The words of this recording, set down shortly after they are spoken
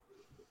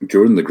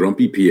Jordan the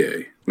Grumpy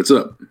PA. What's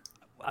up?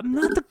 I'm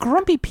not the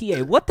grumpy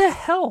PA. What the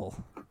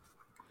hell?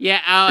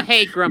 Yeah.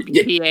 Hey, Grumpy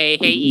Yeah. PA.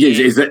 Hey, Yeah,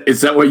 Ian.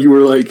 is that why you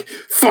were like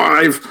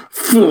 5,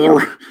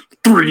 4,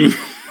 3?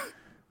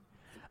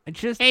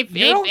 Hey,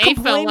 you're hey,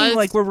 complaining fellas.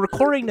 like we're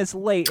recording this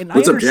late, and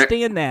What's I up, Jack?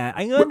 understand that.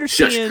 I Shush.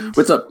 understand.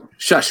 What's up?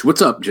 Shush.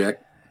 What's up,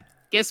 Jack?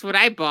 Guess what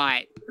I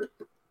bought?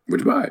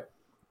 What'd you buy?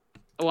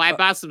 Oh, I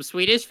bought some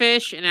Swedish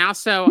fish, and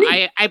also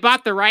I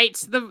bought the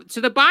rights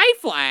to the buy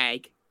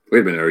flag. Wait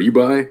a minute. Are you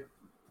bi?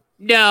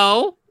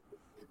 No,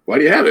 Why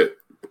do you have it?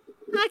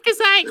 because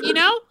I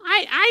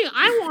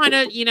want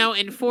to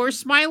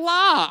enforce my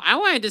law. I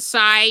want to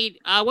decide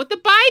what the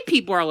bi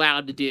people are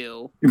allowed to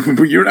do.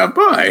 But you're not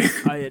bi.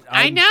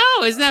 I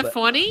know, isn't that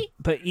funny?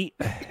 But Wait,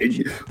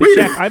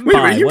 Jack, I'm wait,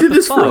 bi. you What did the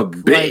this for a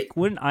fuck? bit. Like,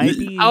 wouldn't I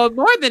be? Oh,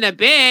 more than a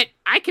bit.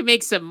 I can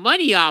make some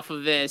money off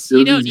of this. So-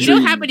 You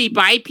know how many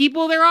bi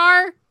people there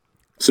are?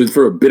 So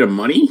for a bit of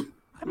money?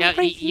 No,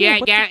 right here.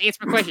 What answer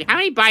my question. How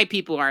many bi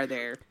people are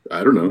there?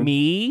 I don't know.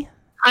 Me?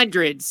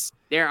 Hundreds.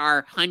 There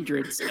are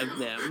hundreds of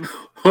them.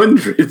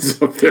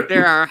 Hundreds of them.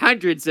 There are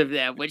hundreds of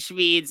them, which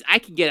means I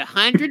can get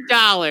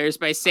 $100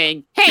 by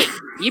saying, "Hey,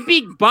 you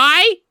being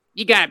bi,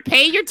 you gotta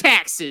pay your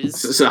taxes."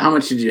 So how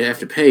much did you have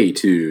to pay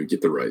to get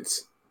the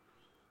rights?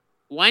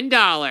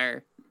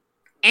 $1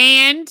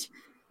 and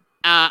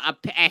a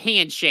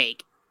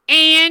handshake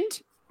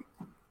and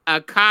a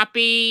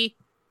copy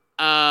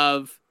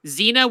of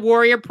Xena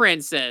Warrior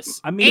Princess.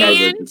 I mean,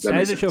 and that that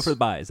makes is a show sense. for the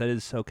buys. That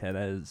is okay.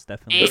 That is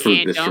definitely. That's for-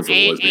 and, that's for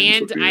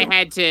lesbians, what you I know.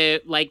 had to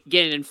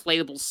get an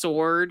inflatable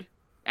sword.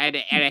 I had to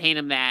hand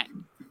him that.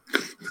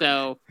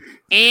 So,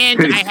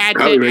 and I had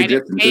Probably to. right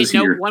there, it says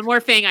here. One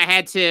more thing. I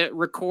had to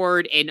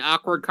record an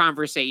awkward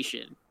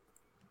conversation.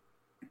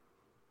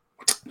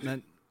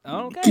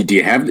 Okay. Do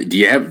you have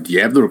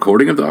the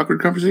recording of the awkward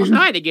Well, conversation?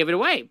 no, I had to give it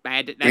away. I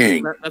had to,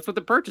 Dang. that's what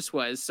the purchase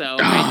was. So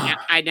Ah.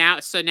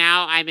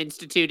 now I'm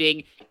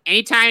instituting.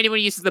 Anytime anyone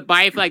uses the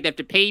buy flag, they have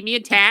to pay me a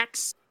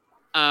tax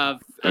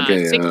of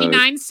Okay,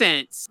 69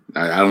 cents.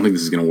 I don't think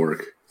this is gonna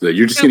work. So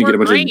you're just It's gonna gonna get a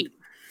work bunch of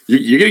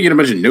you're gonna get a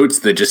bunch of notes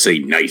that just say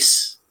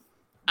nice.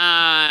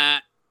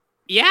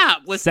 Yeah,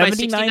 with my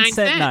 79 69 cent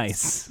cents.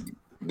 nice.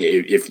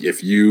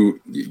 If you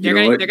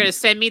know what They're gonna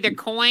send me their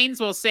coins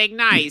while saying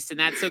nice, and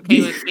that's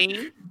okay with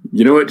me.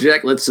 you know what,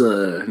 Jack? Let's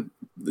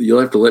you'll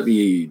have to let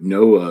me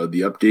know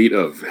the update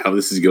of how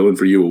this is going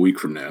for you a week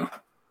from now.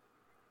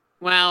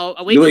 Well,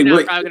 a week from now,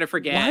 I'm probably gonna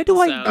forget. Why do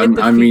I so- get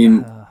the I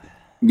mean- uh,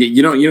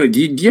 You know, do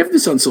you have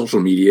this on social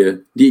media?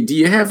 Do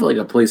you have like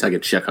a place I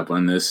could check up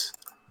on this?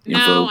 No,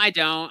 info? I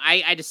don't.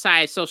 I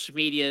decide social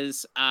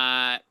media's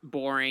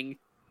boring.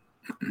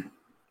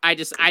 I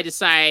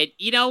decide,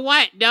 you know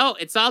what? No,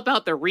 it's all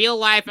about the real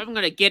life. I'm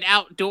gonna get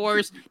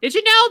outdoors. Did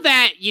you know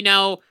that,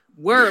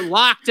 we're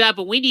locked up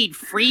and we need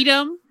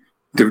freedom?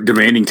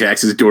 Demanding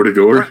taxes door to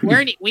door.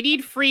 We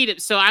need freedom.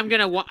 So I've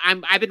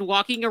been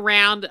walking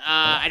around.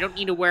 I don't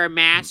need to wear a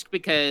mask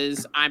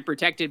because I'm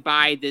protected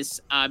by this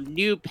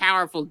new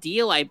powerful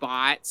deal I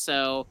bought.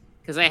 So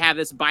because I have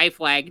this buy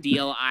flag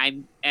deal,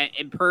 I'm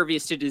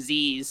impervious to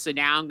disease. So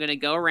now I'm gonna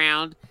go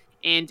around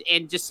and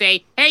just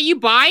say, "Hey, you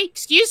buy?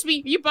 Excuse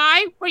me, you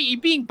buy? What are you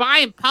being buy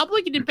in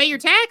public? You didn't pay your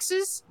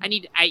taxes. You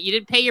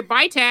didn't pay your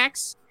buy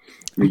tax."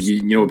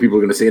 You know what people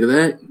are gonna say to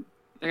that?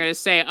 They're gonna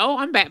say, "Oh,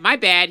 I'm bad. My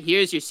bad.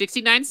 Here's your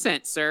 69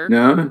 cents, sir."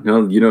 No.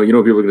 You know what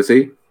people are gonna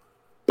say?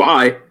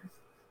 Bye,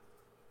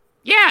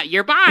 Yeah,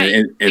 you're buy.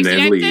 and then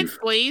 69 leave. cents,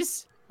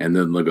 please. and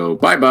then they'll go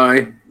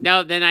bye.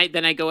 No, then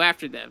I go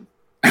after them.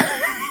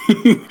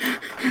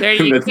 There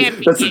you that's can't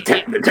be. that's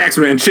the tax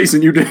man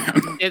chasing you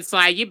down. It's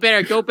like you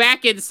better go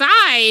back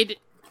inside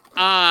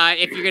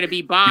if you're gonna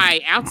be by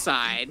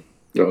outside.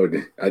 Oh,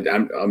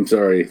 I'm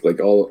sorry. Like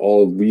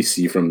all we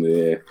see from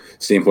the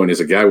standpoint is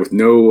a guy with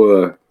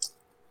no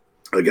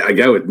a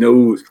guy with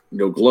no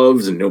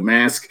gloves and no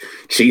mask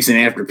chasing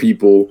after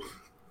people.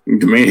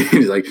 Demanding,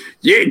 he's like,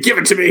 yeah, give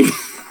it to me.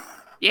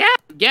 Yeah,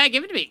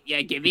 give it to me.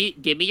 Yeah, give me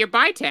your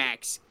buy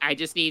tax. I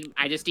just need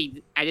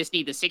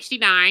the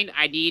 69.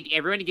 I need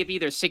everyone to give me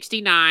their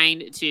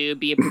 69 to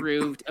be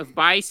approved of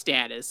buy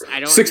status.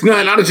 I don't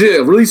 6ix9ine out of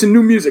jail, releasing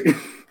new music.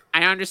 I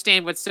don't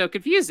understand what's so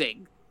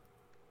confusing.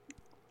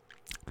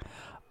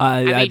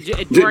 I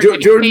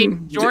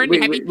Jordan,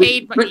 wait, have you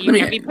wait, paid? let me-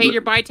 Have you paid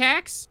your buy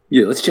tax?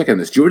 Yeah, let's check on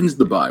this. Jordan's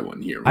the buy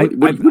one here. What do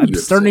you I'm have to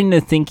starting say?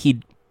 to think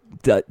he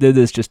did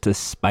this just to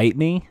spite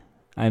me.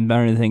 I'm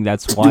starting to think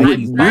that's why Dude,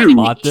 he you.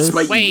 bought this.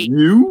 Spite Wait.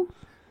 you?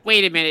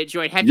 Wait a minute,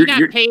 Jordan. Have you You're-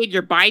 not paid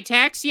your buy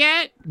tax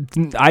yet?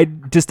 I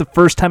just the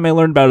first time I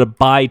learned about a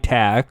buy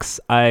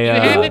tax, You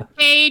haven't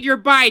paid your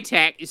buy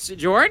tax,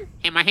 Jordan.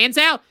 And my hands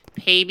out.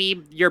 Pay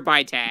me your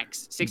buy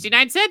tax.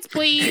 69 cents,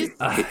 please.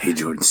 Hey,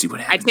 Jordan, see what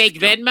I happens. take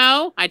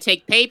Venmo. I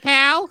take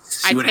PayPal.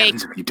 See what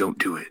happens if you don't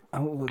do it.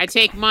 I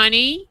take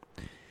money.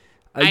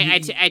 I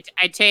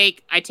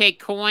take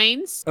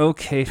coins.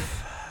 Okay,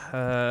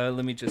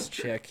 let me just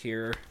check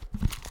here.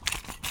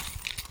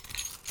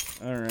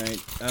 All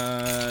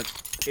right,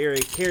 here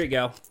you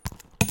go.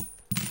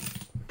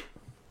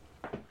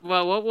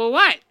 Well,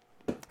 what?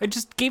 I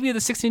just gave you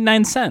the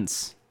 69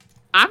 cents.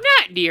 I'm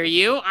not near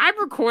you. I'm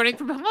recording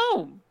from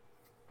home.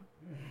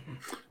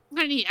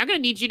 I'm gonna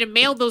need you to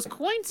mail those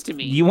coins to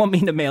me. You want me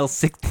to mail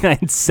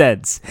 69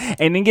 cents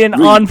and then get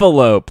an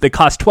envelope that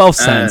costs 12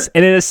 cents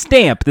and then a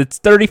stamp that's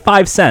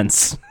 35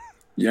 cents.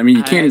 Yeah, I mean,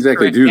 you can't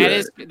exactly do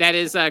that. That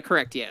is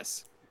correct,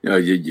 yes. I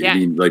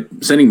mean, like,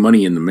 sending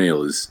money in the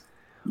mail is,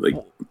 like...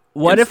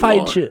 What if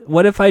I just...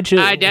 Not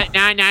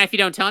if you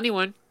don't tell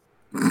anyone.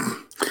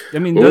 I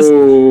mean, I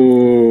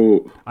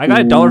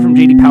got $1 from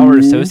JD Power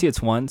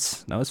Associates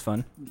once. That was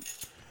fun.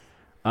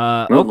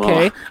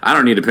 Okay. I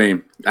don't need to pay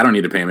him. I don't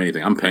need to pay him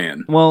anything. I'm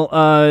paying. Well,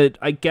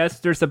 I guess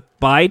there's a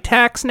buy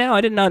tax now.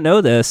 I did not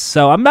know this,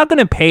 so I'm not going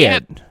to pay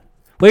it.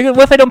 What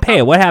if I don't pay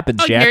it? What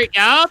happens, Jack?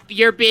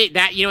 You're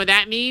that. You know what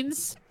that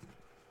means?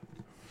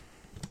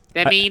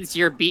 That means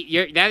you're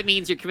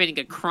committing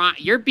a crime.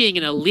 You're being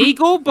an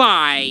illegal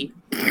buy.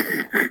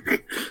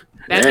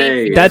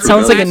 That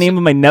sounds like a name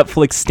of my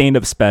Netflix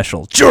stand-up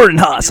special. Jordan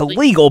Haas,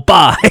 illegal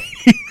buy.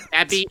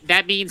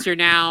 That means you're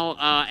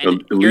now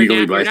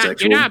illegally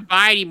bisexual. You're not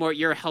bi anymore.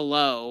 You're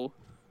hello.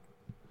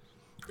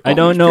 I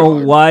don't know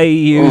why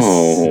you.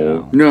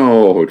 Oh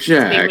no,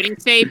 Jack! When you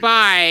say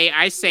bi,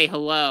 I say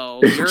hello.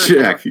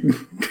 Jack,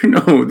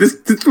 no, this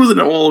wasn't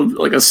all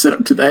like a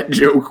setup to that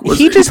joke.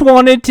 He just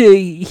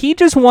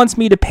wants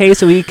me to pay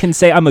so he can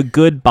say I'm a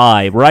good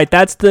bi, right?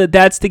 That's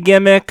the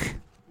gimmick.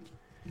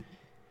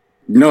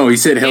 No, he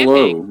said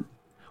hello.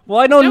 Well,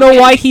 I don't know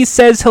why he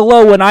says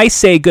hello when I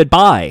say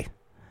goodbye.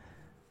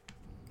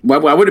 Why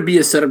would it be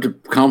a setup to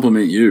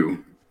compliment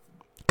you?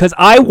 Because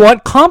I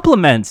want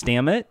compliments,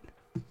 damn it.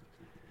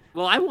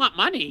 Well, I want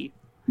money.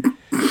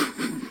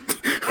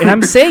 And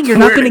I'm saying you're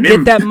not going to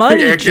get that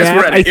money,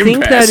 Jack. I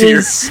think that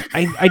is...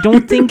 I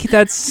don't think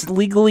that's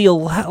legally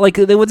allowed. Like,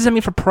 what does that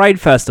mean for Pride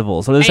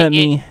festivals? What does that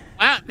mean?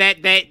 Well,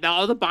 that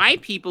all the bi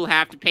people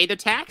have to pay their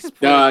taxes.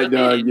 I'm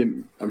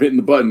hitting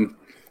the button.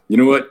 You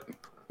know what?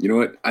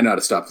 I know how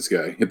to stop this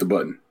guy. Hit the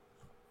button.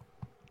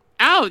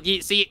 Oh,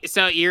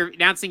 so you're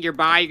announcing you're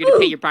bi? You're going to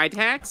pay your bi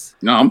tax?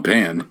 No, I'm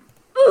paying.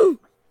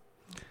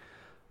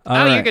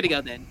 You're gonna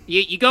go then.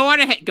 You go on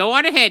ahead. Go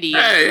on ahead,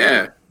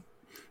 Ian.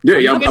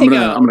 Yeah. I'm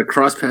gonna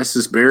cross past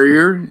this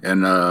barrier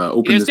and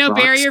open this box. There's no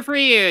barrier for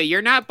you.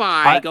 You're not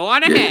bi. Go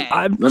on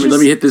ahead. Let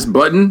me hit this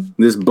button.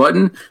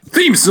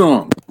 Theme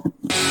song.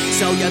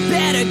 So you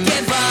better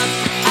give up.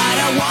 I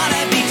don't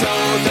wanna be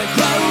told to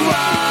grow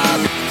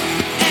up,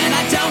 and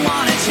I don't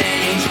wanna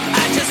change.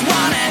 I just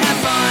wanna have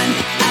fun.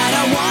 I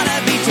don't wanna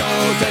be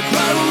told to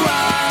grow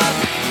up,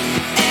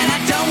 and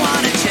I don't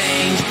wanna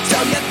change. So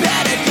you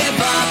better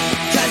give up.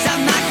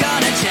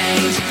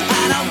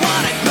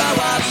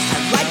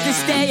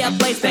 Stay up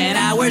late, spend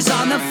hours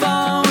on the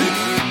phone,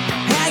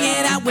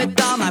 hanging out with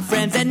all my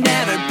friends and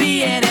never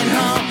being at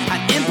home. I'm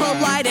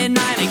impolite and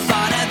I make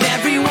fun of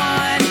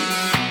everyone.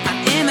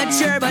 I'm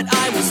immature, but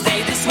I will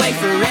stay this way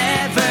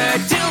forever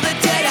till the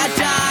day I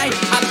die.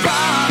 I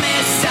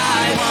promise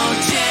I won't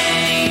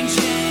change.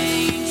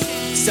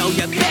 So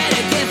you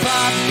better give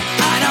up.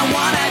 I don't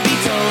wanna be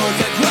told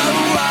to grow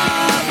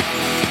up,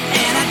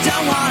 and I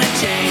don't wanna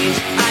change.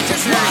 I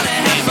just wanna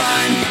have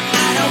fun.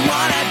 I don't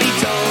wanna be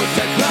told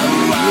to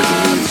grow up.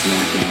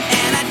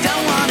 And I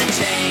don't want to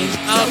change.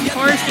 Of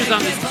course, there's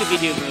on this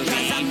Scooby-Doo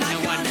movie. No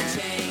wonder.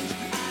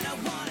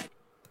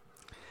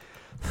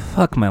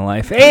 Fuck my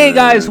life. Hey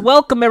guys,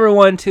 welcome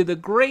everyone to the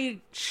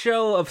great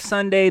show of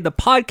Sunday, the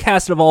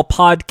podcast of all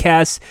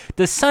podcasts,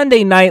 the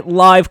Sunday Night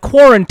Live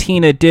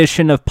quarantine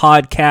edition of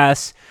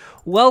podcasts.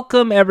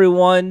 Welcome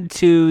everyone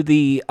to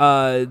the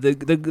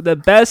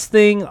best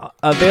thing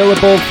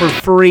available for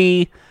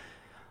free,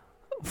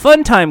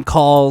 Fun Time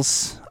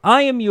Calls.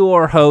 I am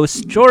your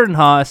host, Jordan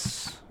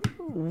Haas.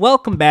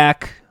 Welcome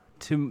back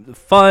to the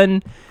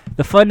Fun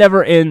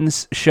Never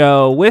Ends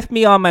show. With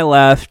me on my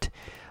left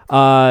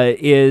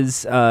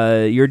is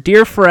your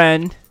dear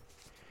friend,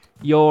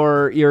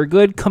 your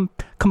good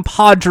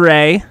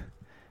compadre,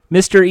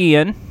 Mr.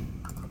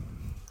 Ian.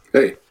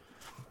 Hey.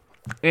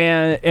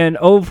 And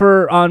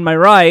over on my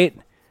right,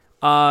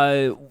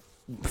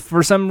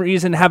 for some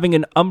reason having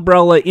an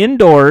umbrella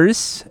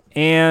indoors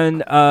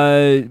and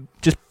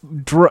just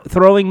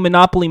throwing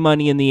Monopoly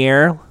money in the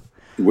air.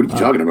 What are you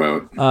talking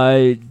about?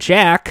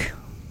 Jack.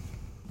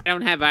 I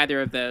don't have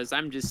either of those.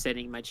 I'm just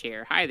sitting in my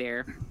chair. Hi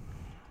there.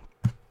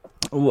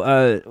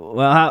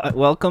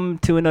 Welcome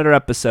to another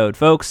episode,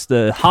 folks.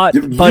 The hot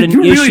button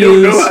you really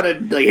issues. Don't know how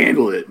to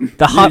handle it.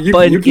 The hot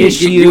button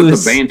issues. You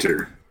with the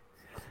banter.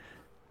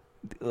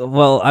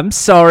 Well, I'm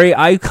sorry.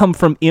 I come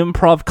from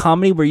improv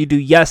comedy where you do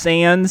yes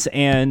ands,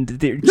 and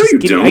I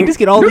just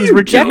get all these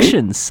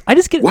rejections.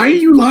 Why are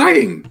you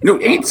lying? No,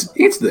 answer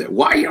that.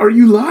 Why are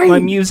you lying? My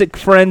music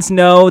friends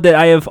know that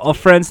I have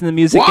friends in the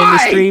music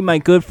industry. My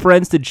good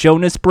friends, the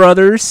Jonas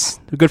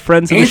Brothers. They're good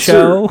friends on the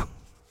show.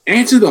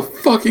 Answer the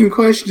fucking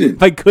question.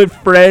 My good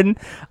friend,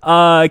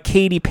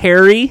 Katy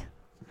Perry.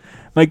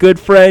 My good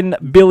friend,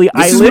 Billie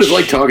Eilish. This is what it's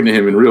like talking to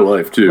him in real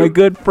life, too. My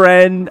good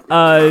friend,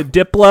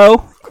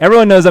 Diplo.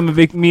 Everyone knows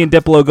me and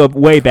Diplo go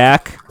way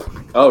back.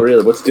 Oh,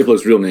 really? What's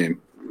Diplo's real name?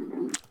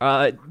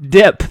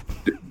 Dip.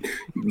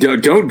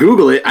 Don't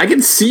Google it. I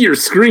can see your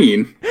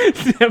screen.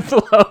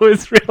 Diplo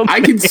is real.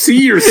 I can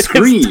see your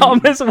screen. It's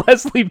Thomas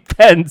Wesley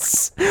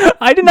Pence.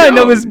 I did not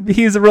know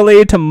he's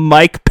related to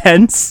Mike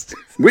Pence.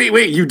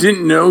 Wait, you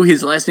didn't know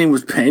his last name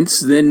was Pence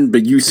then,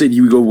 but you said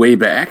you go way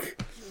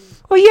back?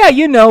 Well,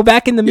 yeah,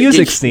 back in the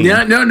music scene.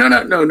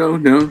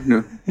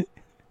 No.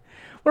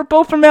 We're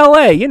both from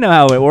LA. You know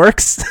how it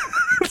works.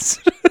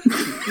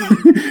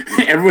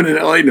 Everyone in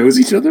LA knows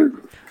each other?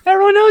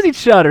 Everyone knows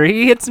each other.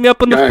 He hits me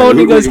up on the phone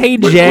and he goes, "Hey,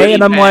 Jay,"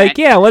 and I'm like,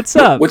 "Yeah, what's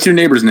up?" What's your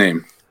neighbor's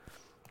name?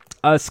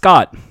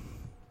 Scott.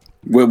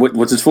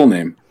 What's his full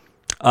name?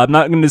 I'm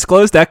not going to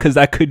disclose that because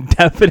that could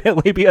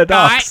definitely be a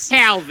dox. Scott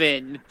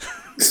Calvin.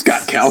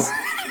 Scott Calvin.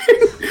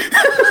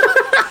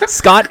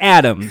 Scott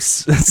Adams.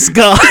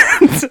 Scott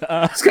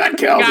Calvin.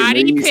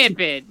 Scottie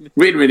Pippen.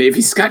 Wait a minute. If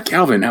he's Scott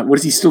Calvin, what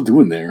is he still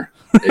doing there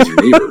as your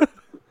neighbor?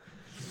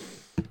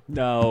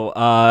 No,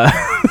 I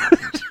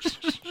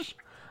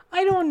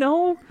don't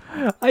know.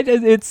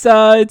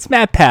 It's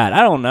Matt Pat.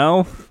 I don't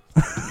know.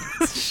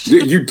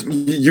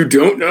 You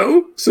don't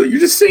know? So you're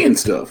just saying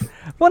stuff.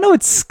 Well, no,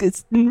 its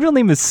real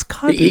name is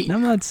Scott.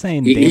 I'm not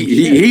saying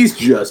he's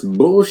just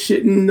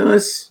bullshitting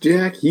us,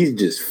 Jack. He's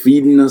just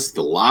feeding us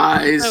the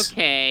lies.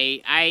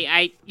 Okay,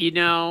 I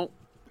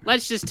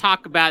let's just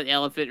talk about the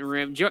elephant in the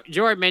room.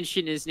 Jordan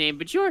mentioned his name,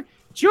 but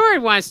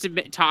Jordan wants to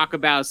talk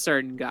about a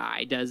certain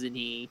guy, doesn't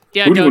he?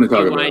 Who do you want to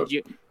talk about?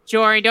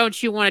 Jordan,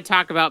 don't you want to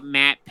talk about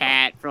Matt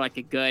Pat for like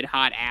a good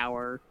hot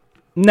hour?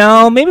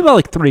 No, maybe about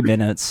like 3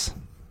 minutes.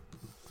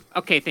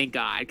 Okay, thank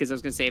God, because I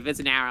was gonna say if it's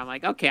an hour, I'm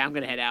like, okay, I'm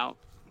gonna head out.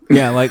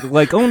 Yeah,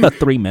 like only about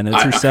 3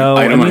 minutes or so.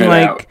 I mean,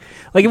 like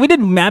if we did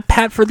Matt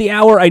Pat for the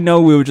hour, I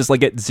know we would just like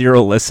get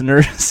 0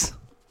 listeners.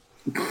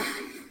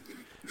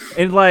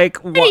 And like,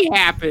 what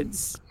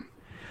happens?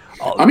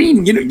 I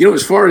mean, you know,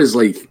 as far as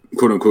like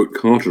quote unquote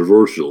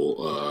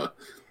controversial,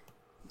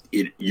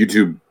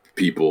 YouTube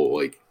people,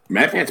 like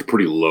Matt Pat's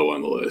pretty low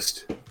on the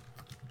list.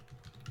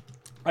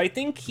 I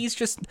think he's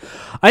just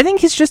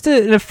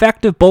an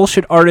effective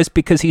bullshit artist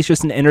because he's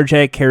just an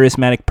energetic,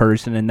 charismatic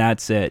person, and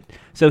that's it.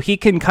 So he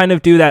can kind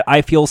of do that.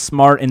 I feel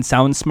smart and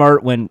sound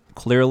smart when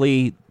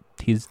clearly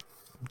he's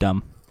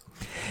dumb.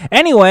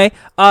 Anyway,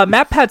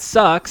 Matt Pat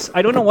sucks.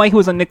 I don't know why he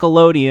was on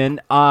Nickelodeon.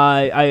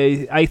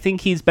 I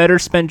think he's better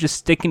spent just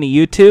sticking to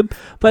YouTube,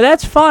 but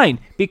that's fine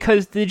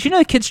because did you know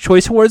the Kids'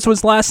 Choice Awards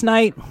was last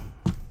night?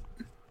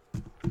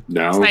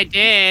 No, yes, I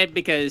did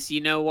because you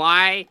know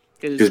why?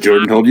 Because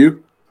Jordan told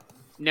you.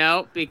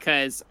 No,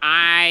 because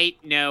I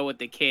know what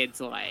the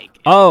kids like.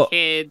 And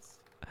kids.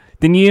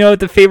 Then you know what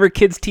the favorite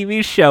kids'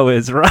 TV show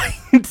is,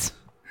 right?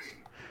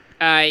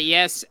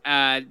 Yes.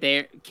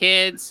 Their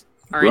kids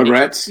are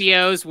Rugrats? in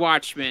HBO's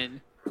Watchmen.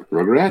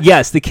 Rugrats?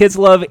 Yes, the kids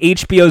love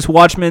HBO's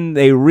Watchmen.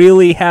 They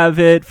really have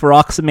it for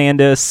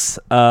Ozymandias.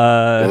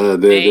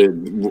 Was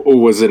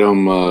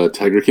it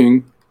Tiger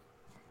King?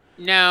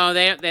 No,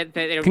 they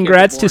don't.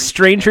 Congrats to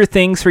Stranger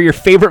Things for your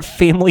favorite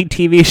family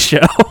TV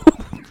show.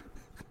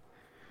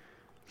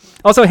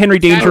 Also, Henry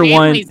Danger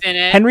won.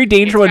 Henry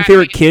Danger won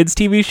favorite kids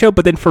TV show,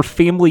 but then for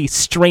family,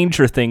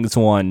 Stranger Things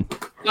won.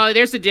 Oh,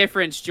 there's a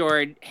difference,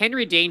 Jordan.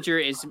 Henry Danger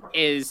is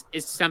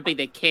something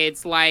that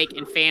kids like,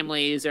 and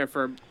families are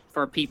for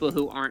people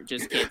who aren't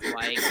just kids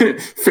like.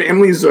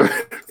 Families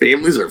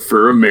are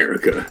for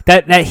America.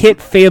 That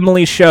hit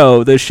family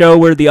show, the show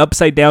where the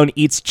Upside Down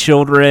eats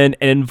children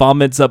and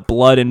vomits up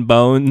blood and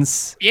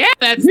bones. Yeah,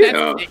 that's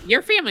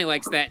your family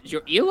likes that.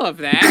 You love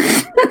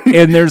that.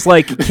 And there's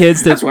like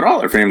kids that's what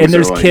all our families. And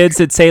there's are like. kids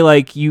that say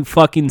like "you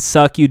fucking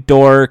suck, you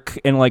dork"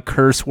 and like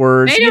curse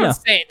words.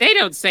 They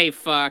don't say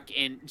fuck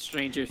in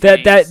Stranger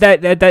Things.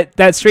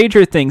 That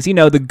Stranger Things. You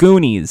know, the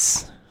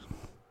Goonies.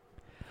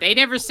 They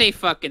never say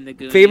fuck in the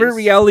Goonies. Favorite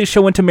reality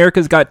show went to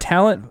America's Got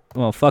Talent?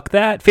 Well, fuck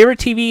that. Favorite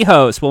TV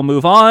host? We'll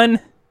move on.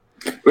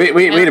 Wait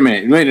a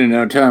minute.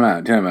 No, time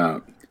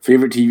out.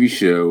 Favorite TV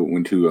show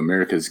went to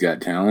America's Got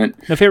Talent?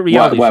 No, favorite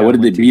reality show. Why? What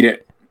did they beat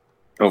it?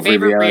 Oh,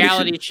 favorite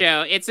reality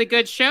show. It's a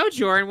good show,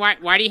 Jordan.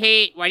 Why do you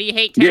hate talent?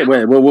 Yeah,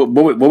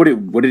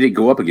 what did it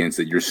go up against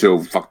that you're so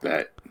fuck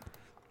that?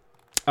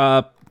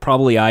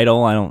 Probably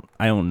Idol. I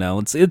don't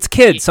know. It's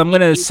kids, so I'm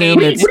gonna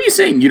assume it's. What are you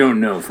saying you don't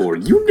know for?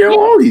 You know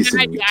all these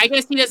things. I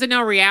guess he doesn't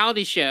know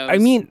reality shows. I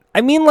mean,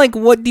 like,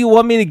 what do you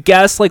want me to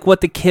guess? Like, what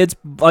the kids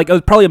like? It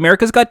was probably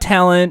America's Got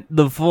Talent,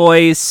 The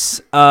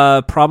Voice,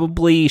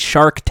 probably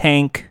Shark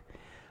Tank,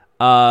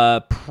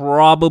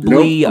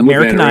 probably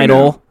American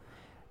Idol,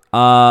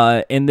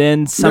 and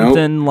then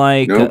something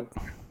like.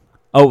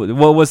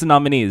 What was the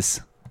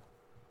nominees?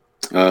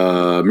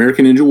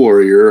 American Ninja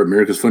Warrior,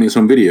 America's Funniest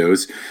Home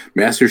Videos,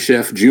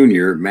 MasterChef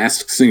Junior,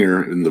 Masked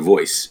Singer, and The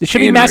Voice. It should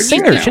be Masked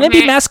Singer. Shouldn't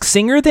it be Masked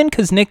Singer then?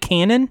 Because Nick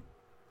Cannon?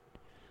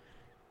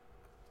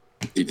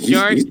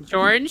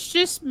 Jordan's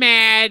just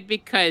mad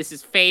because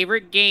his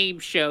favorite game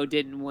show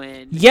didn't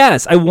win.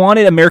 Yes, I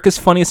wanted America's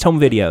Funniest Home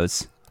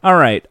Videos. All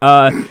right.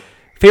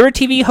 Favorite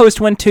TV host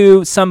went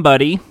to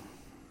somebody.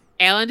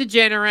 Ellen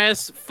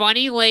DeGeneres,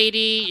 funny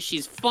lady.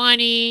 She's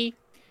funny.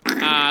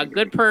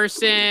 Good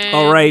person.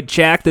 All right,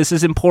 Jack, this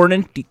is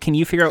important. Can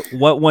you figure out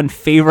what one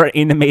favorite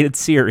animated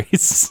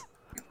series?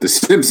 The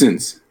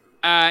Simpsons.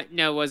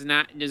 No, it was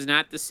not. It was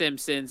not The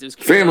Simpsons. It was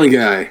Family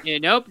Guy. Yeah,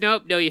 nope. No,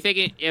 you're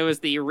thinking it was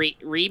the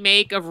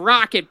remake of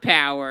Rocket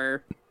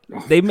Power.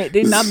 They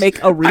did not make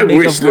a I remake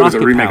wish of there was a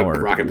Rocket remake Power.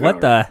 of Rocket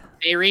What Power.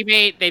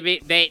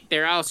 the?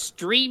 They're all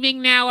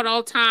streaming now at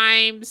all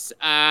times.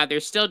 They're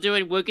still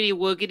doing Woogity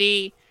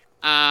Woogity.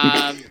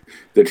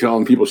 They're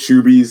calling people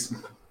shoobies.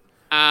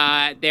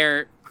 I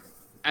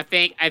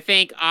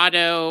think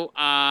Otto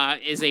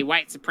is a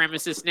white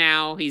supremacist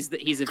now. He's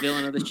a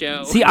villain of the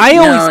show. See, I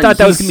always No, thought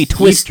that was he's- gonna be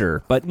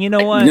Twister, but you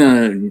know what?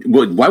 No,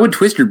 why would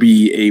Twister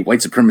be a white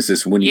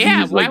supremacist when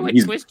Yeah, he's why like would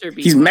he's, Twister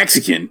be he's white?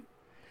 Mexican?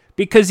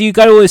 Because you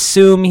got to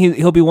assume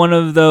he'll be one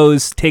of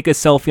those take a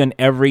selfie on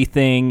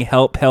everything,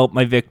 help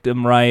my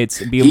victim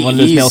rights, be one of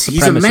those male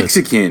He's a supremacists.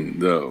 Mexican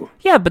though.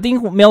 Yeah, but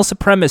think male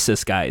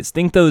supremacist guys.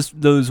 Think those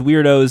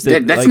weirdos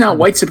That's like, not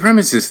white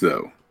supremacist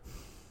though.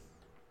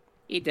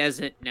 He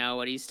doesn't know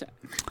what he's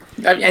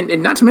talking.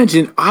 And not to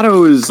mention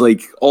Otto is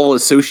like all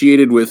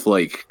associated with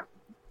like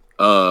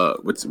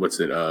what's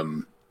it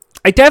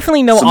I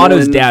definitely know Samoan-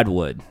 Otto's dad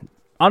would.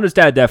 Otto's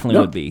dad definitely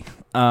would be.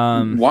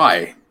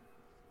 why?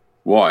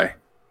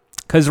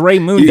 Because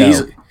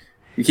Raymundo.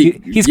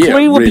 He's yeah,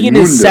 clearly will be in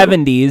his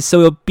Raymundo. 70s,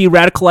 so he'll be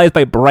radicalized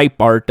by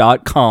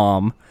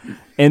Breitbart.com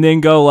and then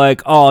go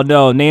like, oh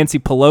no, Nancy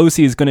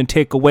Pelosi is going to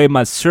take away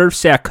my surf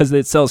sack because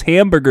it sells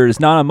hamburgers,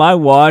 not on my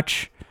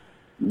watch.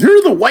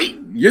 You're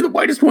the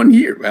whitest one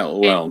here.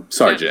 Well,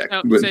 sorry, Jack.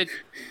 but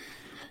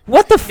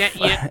What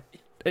the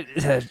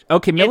Yeah,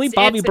 Okay, Millie It's-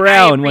 Bobby it's-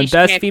 Brown won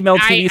appreciate- Best Female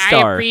TV I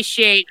Star.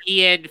 appreciate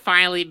Ian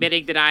finally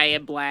admitting that I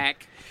am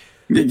black.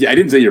 yeah, I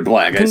didn't say you're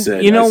black. I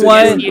said you know I said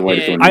what? you're the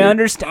whitest one I here.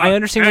 understand. I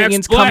understand where That's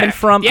Ian's black. coming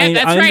from. Yeah, I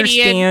that's right,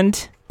 Ian.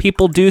 understand.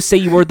 People do say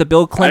you were the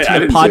Bill Clinton I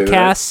of didn't say that.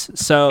 podcasts.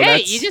 So Hey,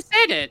 that's you just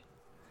said it.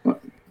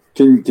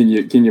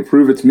 Can you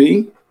prove it's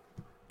me?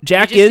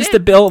 Jack you just is did. the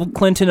Bill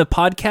Clinton of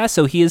podcasts.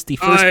 So he is the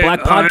first black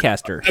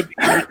podcaster.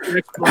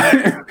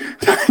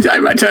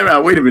 Time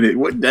out. Wait a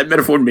minute. That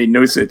metaphor made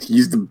no sense.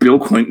 He's the Bill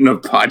Clinton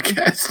of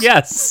podcasts.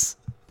 Yes.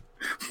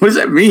 What does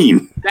that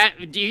mean?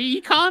 Do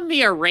you calling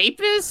me a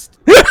rapist?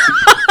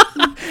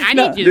 I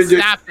need you to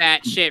stop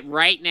that shit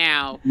right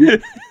now.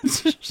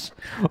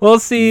 We'll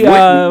see.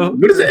 What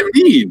does that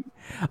mean?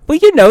 Well,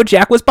 you know,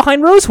 Jack was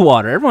behind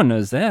Rosewater. Everyone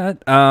knows that.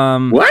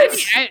 What?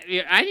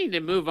 I need to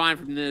move on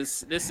from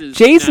this. This is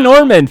Jason no.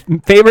 Norman,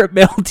 favorite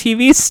male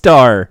TV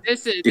star.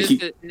 This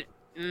is.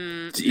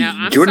 No,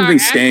 I'm Jordan sorry.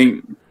 thinks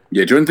staying.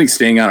 Yeah, Jordan thinks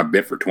staying on a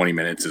bit for 20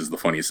 minutes is the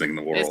funniest thing in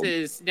the world.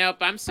 This is nope.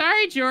 I'm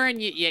sorry, Jordan.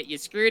 You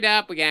screwed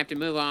up. We're gonna have to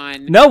move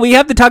on. No, we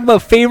have to talk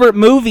about favorite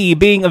movie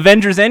being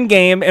Avengers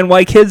Endgame and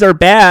why kids are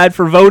bad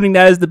for voting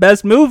that as the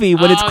best movie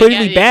when it's Oh,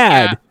 clearly yeah,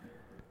 bad. yeah.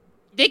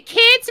 The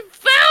kids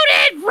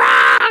voted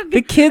wrong.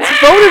 The kids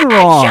voted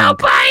wrong. Joe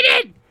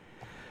Biden.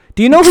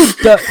 Do you know who?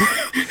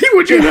 He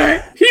would do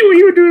that. He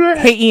would do that.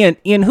 Hey,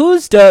 Ian,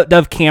 who's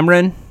Dove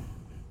Cameron?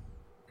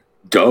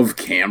 Dove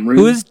Cameron?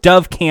 Who is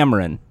Dove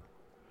Cameron?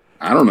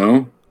 I don't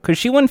know. Because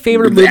she won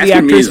favorite Asking movie me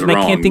actress, is and I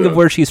can't wrong, think of though.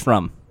 where she's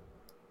from.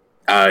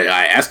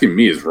 Asking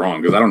me is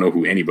wrong because I don't know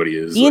who anybody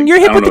is. Ian, Like, you're I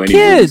hip don't with know the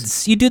any of these.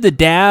 kids. You do the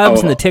dabs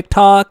Oh, and the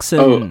TikToks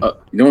and.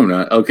 No, I'm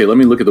not. Okay, let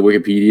me look at the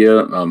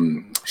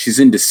Wikipedia. She's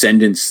in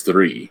Descendants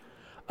 3.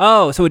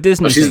 Oh, so a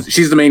Disney thing.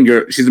 She's the main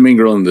girl. She's the main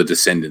girl in the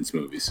Descendants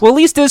movies. Well, at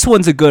least this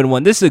one's a good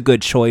one. This is a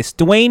good choice.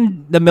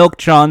 Dwayne the Milk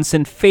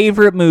Johnson,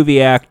 favorite movie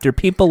actor.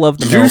 People love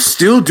the You're milk.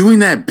 still doing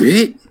that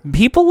bit?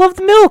 People love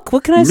the milk.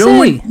 What can I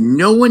say?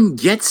 No one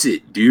gets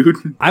it, dude.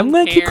 I'm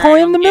gonna keep care.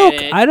 calling I him the don't milk.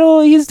 get it. I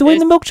don't. He's Dwayne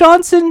the Milk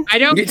Johnson. I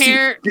don't Yeah, see,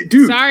 care,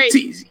 dude. Sorry.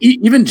 See,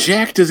 even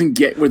Jack doesn't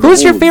get where the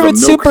Who's your whole- favorite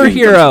the milk thing comes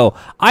superhero?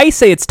 I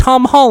say it's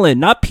Tom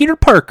Holland, not Peter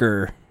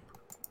Parker.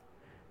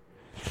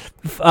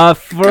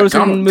 Frozen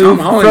Tom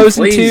movie, Holland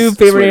Frozen plays 2,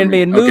 favorite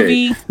Spider-Man. animated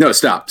Okay. movie. No,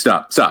 stop.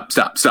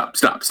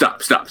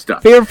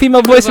 Favorite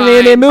female voice in an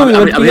animated movie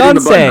I'm with hitting the button.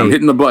 Beyonce. I'm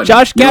hitting the button.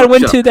 Josh No, Gad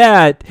went shut to up.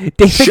 that.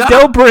 David Shut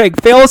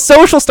Dobrik, failed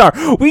social star.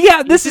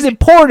 This is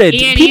important.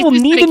 Ian, People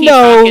he's just need gonna to keep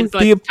know talking so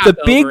I can the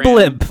talk big over him.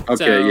 blimp.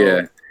 Okay, So-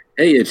 yeah.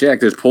 Hey,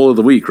 Jack, there's poll of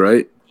the week,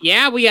 right?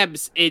 Yeah, we have.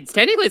 It's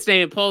technically it's not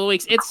even poll of the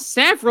weeks. It's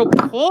several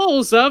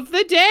polls of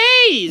the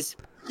days.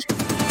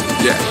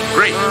 Yeah,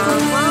 great.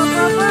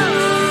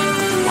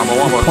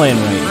 Playing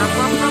right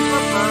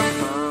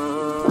now.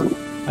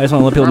 I just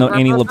want to let people know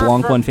Annie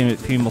LeBlanc won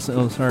female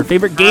star.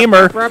 Favorite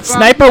gamer.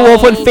 Sniper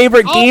Wolf won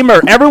favorite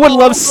gamer. Everyone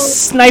loves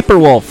Sniper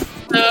Wolf.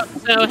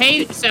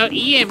 So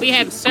Ian, we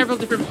have several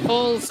different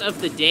polls of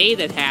the day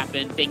that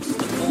happened thanks to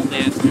the poll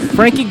master.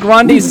 Frankie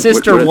Grande's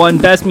sister what? won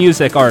best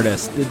music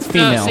artist. It's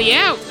female.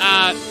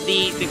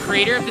 The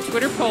creator of the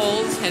Twitter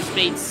polls has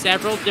made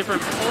several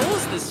different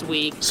polls this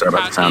week. Sorry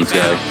about the talking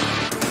sounds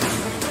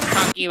guy.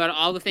 Talking about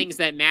all the things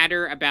that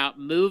matter about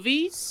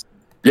movies.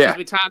 Yeah.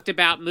 We talked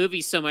about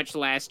movies so much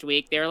last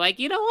week. They were like,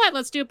 you know what?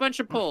 Let's do a bunch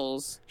of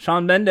polls.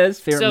 Shawn Mendes,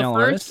 favorite So male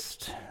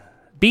first- artist.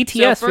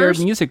 BTS, so favorite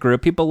first- music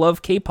group. People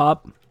love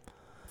K-pop.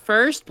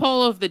 First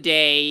poll of the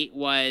day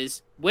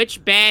was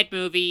which bad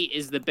movie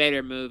is the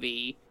better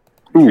movie?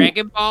 Ooh.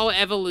 Dragon Ball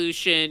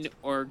Evolution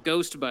or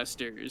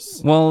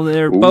Ghostbusters. Well,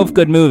 they're both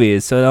good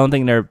movies, so I don't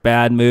think they're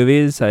bad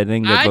movies. I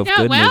think they're both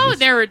good movies.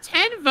 There were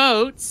 10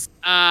 votes,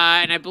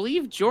 and I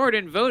believe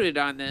Jordan voted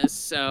on this.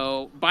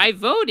 So by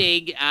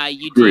voting,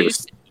 you do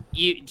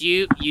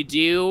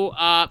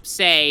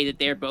say that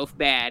they're both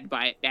bad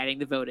by adding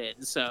the vote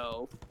in.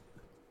 So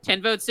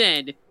 10 votes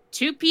in.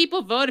 2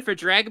 people voted for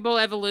Dragon Ball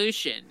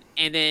Evolution,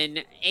 and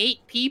then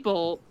 8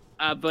 people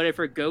voted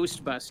for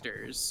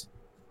Ghostbusters.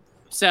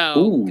 So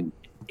Ooh.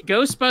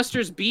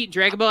 Ghostbusters beat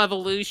Dragon Ball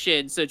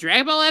Evolution. So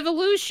Dragon Ball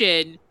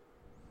Evolution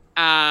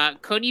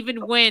couldn't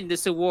even win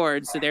this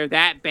award, so they're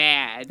that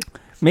bad.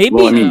 Maybe.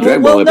 Well, I mean,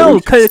 Dragon Ball no, Evolution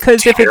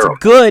because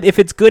if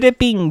it's good at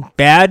being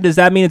bad, does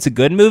that mean it's a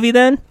good movie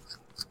then?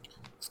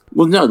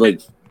 Well, no, like,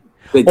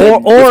 Or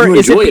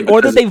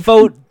did they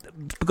vote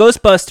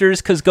Ghostbusters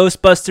because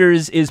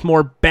Ghostbusters is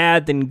more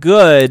bad than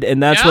good,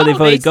 and that's why they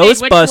voted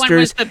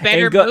Ghostbusters,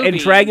 and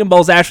Dragon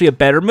Ball's actually a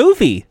better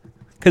movie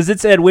because it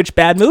said which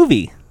bad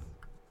movie.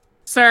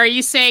 So are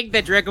you saying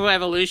that Dragon Ball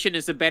Evolution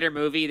is a better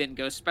movie than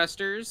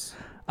Ghostbusters?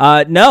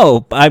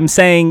 No, I'm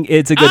saying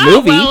it's a good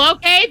movie. Well,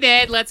 okay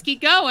then, let's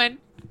keep going.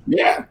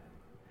 Yeah.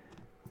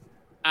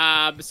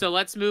 So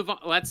let's move on.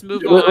 Let's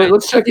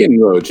check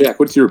in, Jack.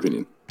 What's your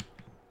opinion?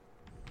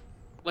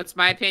 What's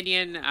my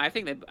opinion? I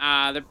think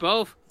that they're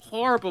both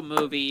horrible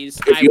movies.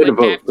 If you had to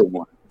vote for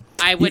one.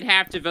 I would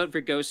have to vote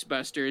for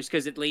Ghostbusters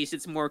because at least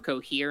it's more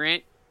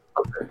coherent.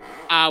 Okay.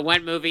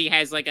 One movie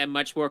has like a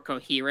much more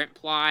coherent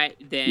plot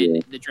than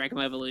the Dragon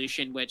Ball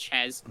Evolution, which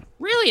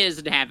really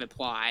doesn't have a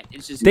plot.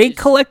 It's just they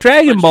collect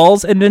Dragon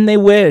Balls and then they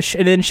wish,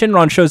 and then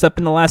Shenron shows up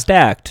in the last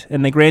act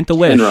and they grant the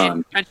wish.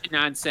 Shenron. Bunch of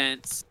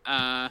nonsense.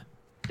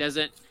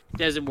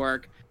 Doesn't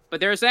work. But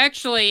there's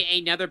actually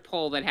another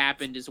poll that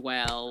happened as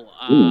well.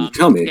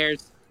 Tell me.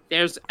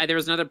 There was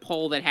another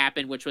poll that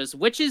happened, which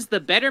is the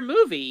better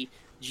movie,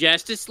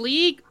 Justice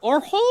League or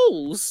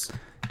Holes?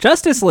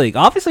 Justice League.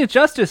 Obviously, it's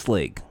Justice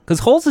League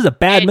because Holes is a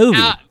bad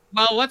movie.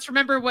 Well, let's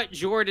remember what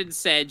Jordan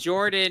said.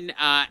 Jordan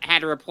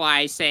had a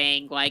reply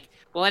saying like,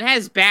 "Well, it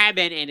has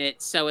Batman in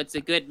it, so it's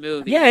a good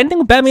movie." Yeah, anything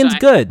with Batman's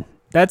good.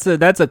 That's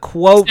a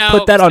quote.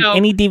 Put that on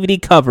any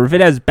DVD cover. If it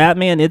has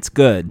Batman, it's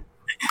good.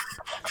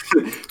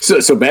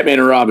 So Batman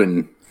and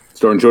Robin,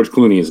 starring George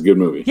Clooney, is a good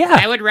movie.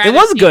 Yeah, it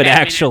was good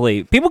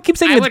actually. People keep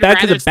saying it's bad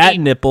because of bat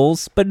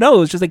nipples, but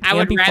no, it's just like I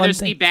would rather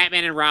see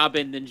Batman and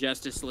Robin than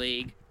Justice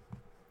League.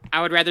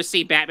 I would rather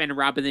see Batman and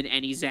Robin than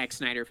any Zack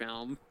Snyder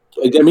film.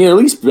 I mean, at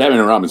least Batman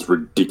and Robin's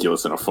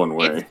ridiculous in a fun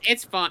way.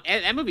 It's fun.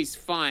 That movie's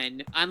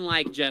fun,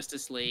 unlike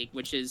Justice League,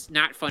 which is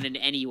not fun in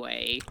any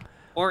way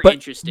or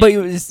interesting.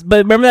 But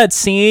remember that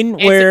scene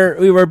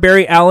where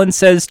Barry Allen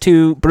says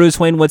to Bruce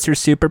Wayne, "What's your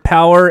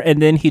superpower?"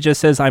 and then he just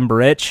says, "I'm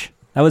rich."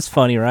 That was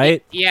funny,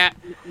 right? Yeah.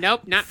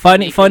 Nope. Not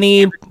funny.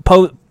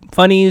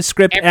 Funny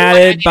script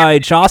added by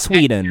Joss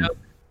Whedon.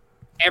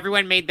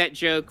 Everyone made that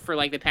joke for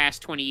like the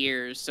past 20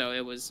 years, so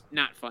it was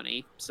not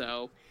funny.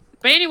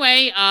 But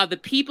anyway, the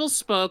people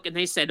spoke and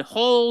they said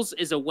Holes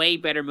is a way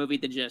better movie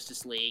than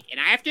Justice League, and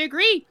I have to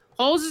agree.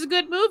 Holes is a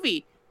good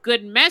movie,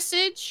 good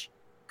message,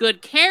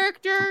 good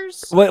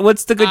characters.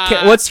 What's the good?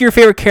 What's your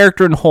favorite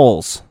character in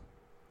Holes?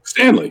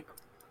 Stanley.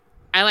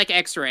 I like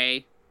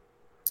X-Ray.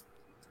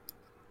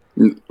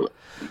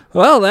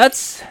 Well,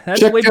 that's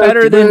way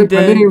better than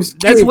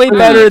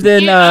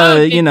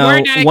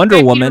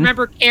Wonder Woman.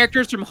 Remember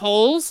characters from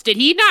Holes? Did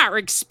he not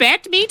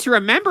expect me to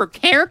remember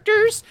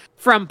characters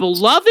from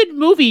beloved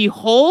movie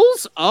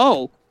Holes?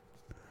 Oh,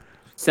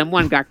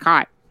 someone got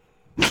caught.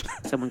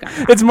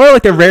 It's more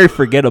like they're very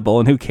forgettable,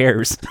 and who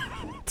cares?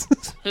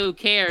 Who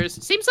cares?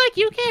 Seems like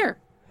you care.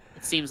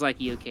 It seems like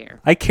you care.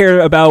 I care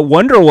about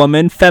Wonder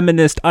Woman,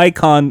 feminist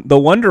icon, the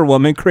Wonder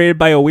Woman created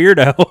by a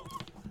weirdo.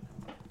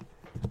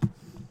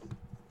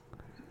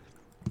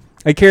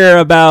 I care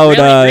about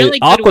really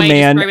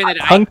Aquaman,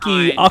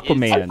 hunky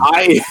Aquaman.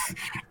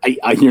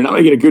 You're not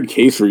making a good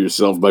case for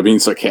yourself by being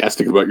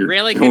sarcastic about your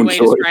really good way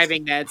of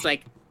describing that. It's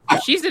like,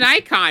 she's an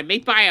icon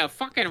made by a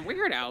fucking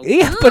weirdo.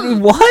 Yeah, but it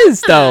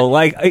was though.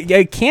 Like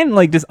I can't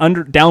like just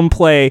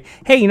downplay.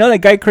 Hey, you know that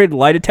guy created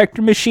lie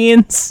detector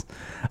machines?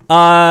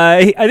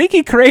 I think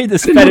he created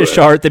this fetish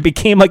art that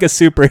became like a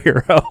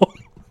superhero.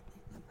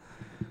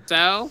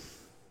 So,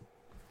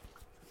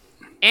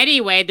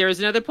 anyway, there was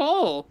another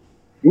poll.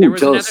 Ooh,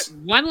 there was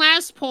one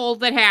last poll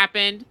that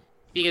happened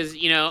because,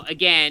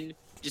 again,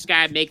 just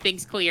gotta make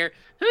things clear.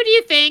 Who do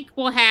you think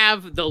will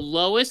have the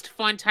lowest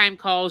Fun Time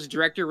Calls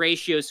director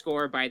ratio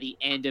score by the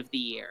end of the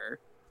year?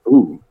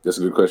 Ooh, that's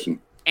a good question.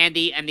 And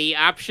the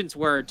options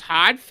were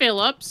Todd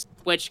Phillips,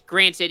 which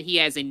granted he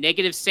has a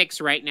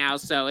 -6 right now,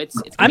 so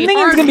it's. I'm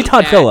thinking it's gonna be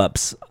Todd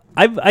Phillips.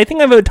 I think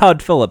I voted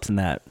Todd Phillips in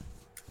that.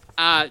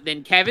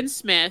 Then Kevin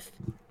Smith.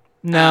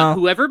 No.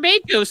 Whoever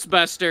made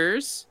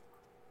Ghostbusters.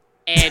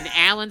 And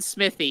Alan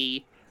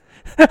Smithy.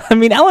 I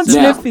mean, Alan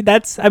Smithy,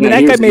 that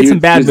guy made some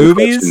bad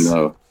movies.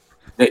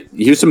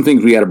 Here's some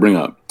things we got to bring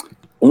up.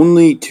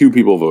 Only 2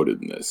 people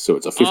voted in this, so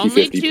it's a 50-50 poll.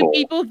 Only 2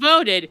 people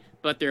voted,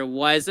 but there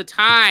was a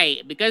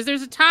tie. Because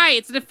there's a tie,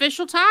 it's an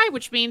official tie,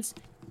 which means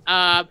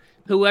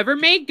whoever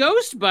made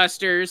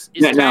Ghostbusters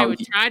is Now- tied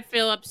with Todd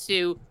Phillips,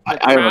 who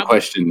I have a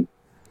question.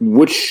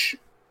 Which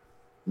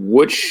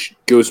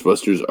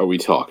Ghostbusters are we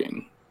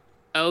talking?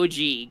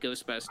 OG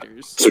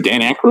Ghostbusters. So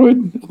Dan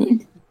Aykroyd, I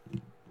think.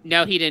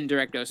 No, he didn't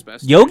direct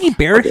Ghostbusters. Yogi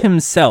Bear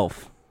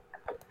himself.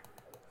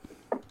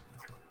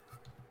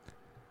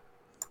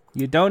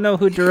 You don't know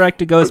who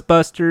directed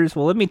Ghostbusters?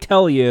 Well, let me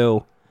tell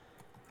you.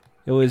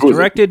 It was Who is it?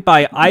 directed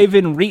by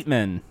Ivan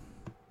Reitman.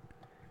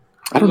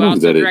 I don't Who know who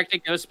also that is.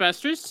 directed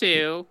Ghostbusters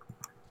 2.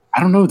 I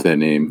don't know that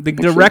name. The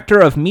actually. director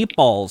of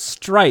Meatballs,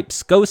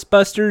 Stripes,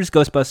 Ghostbusters,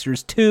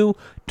 Ghostbusters 2,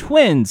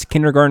 Twins,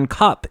 Kindergarten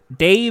Cop,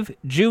 Dave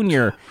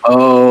Jr.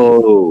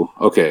 Oh,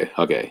 okay.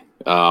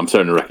 I'm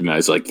starting to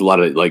recognize like a lot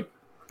of like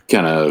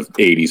kind of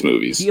 80s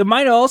movies. You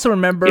might also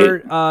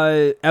remember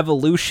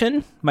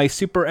Evolution, My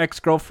Super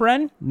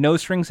Ex-Girlfriend, No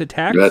Strings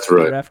Attached, That's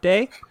right. Ref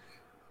Day.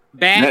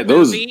 Bad Yeah,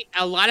 those- movie.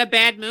 A lot of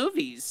bad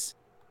movies.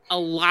 So,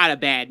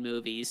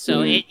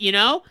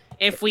 Mm.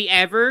 if we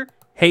ever...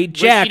 Hey, Which,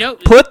 Jack, you know-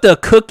 put the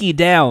cookie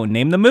down.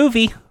 Name the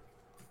movie.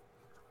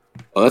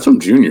 Oh, that's from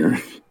Junior.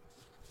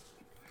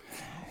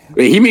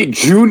 Wait, he made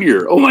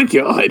Junior. Oh my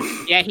god.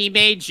 Yeah, he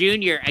made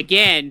Junior.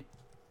 Again,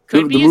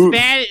 could The be movie-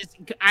 as bad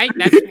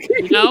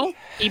as...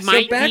 he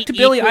might So back be to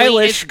Billie equally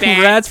Eilish. as bad.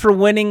 Congrats for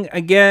winning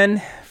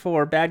again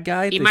for Bad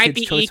Guy. He the might Kids'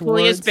 be Choice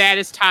equally as Awards. bad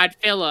as Todd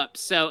Phillips.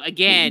 So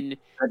again,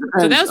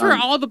 so those were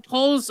all the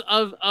polls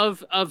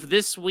of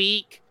this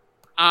week.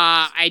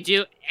 I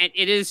do, and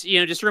it is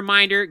just a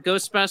reminder: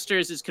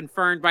 Ghostbusters is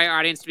confirmed by our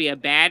audience to be a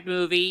bad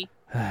movie.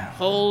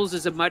 Holes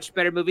is a much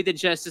better movie than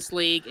Justice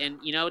League, and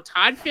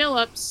Todd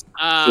Phillips.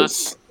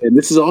 And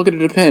this is all going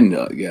to depend,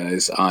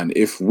 guys, on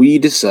if we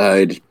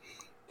decide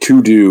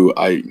to do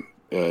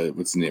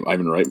what's the name?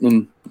 Ivan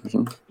Reitman. Or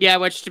something? Yeah,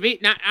 which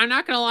I'm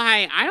not gonna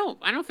lie, I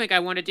don't think I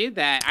want to do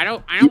that. I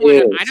don't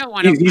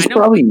want to. He's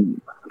probably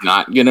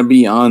not going to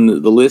be on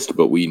the list,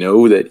 but we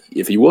know that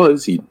if he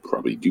was, he'd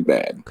probably do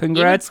bad.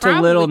 Congrats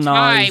to Little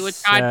Nas with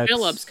Todd X.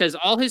 Phillips because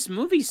all his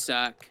movies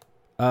suck.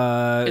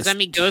 Uh, Because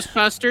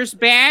Ghostbusters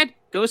bad.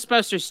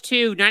 Ghostbusters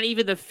 2, not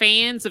even the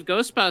fans of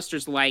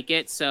Ghostbusters like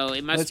it, so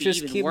it must let's be just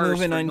even keep worse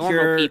moving for on normal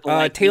here. people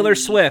like Taylor me.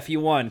 Swift, you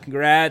won.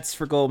 Congrats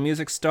for Gold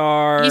Music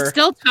Star. He's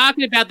still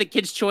talking about the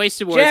Kids' Choice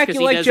Awards Jack, because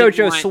you he like doesn't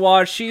JoJo want...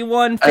 Swatch. She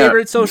won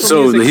favorite social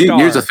so music star.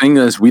 here's the thing: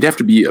 is we'd have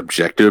to be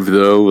objective,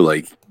 though.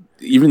 Like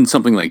even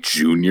something like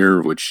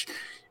Junior, which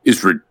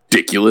is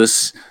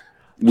ridiculous,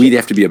 we'd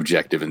have to be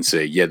objective and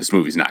say, yeah, this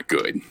movie's not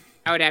good.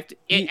 I would have to.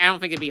 I don't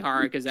think it'd be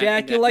hard because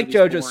Jack, you like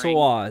JoJo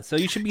Swatch, so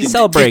you should be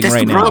celebrating That's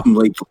right the now. problem.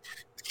 Like,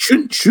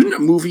 shouldn't a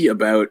movie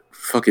about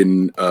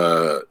fucking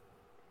Arnold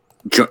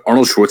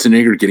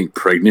Schwarzenegger getting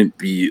pregnant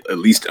be at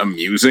least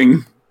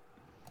amusing?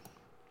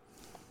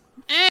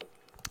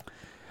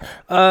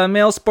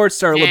 Male sports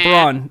star Yeah.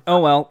 LeBron. Oh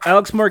well.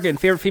 Alex Morgan,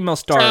 favorite female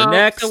star.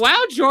 Next. So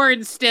while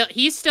Jordan's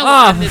he's still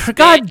Oh, on this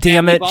God bit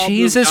damn that it. we've all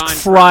Jesus moved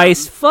on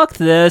Christ. from. Fuck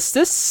this.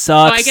 This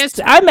sucks. I guess-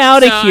 I'm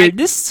out of so here.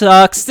 This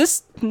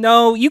sucks.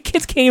 No, you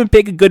kids can't even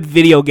pick a good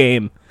video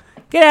game.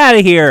 Get out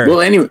of here.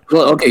 Well, anyway,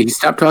 okay, he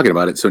stopped talking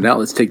about it. So now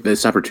let's take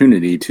this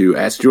opportunity to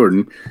ask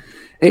Jordan.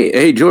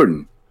 Hey,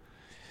 Jordan,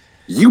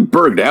 you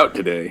burged out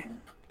today.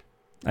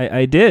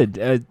 I did.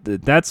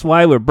 That's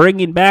why we're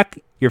bringing back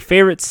your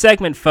favorite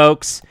segment,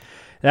 folks.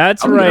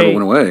 That's Never right.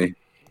 went away.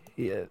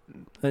 It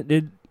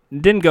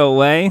didn't go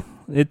away.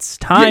 It's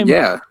time.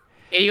 Yeah.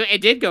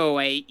 It did go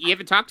away. You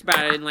haven't talked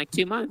about it in like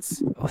 2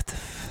 months. What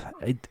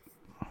the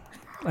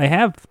I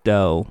have,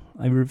 though.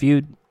 I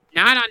reviewed.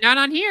 Not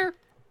on here.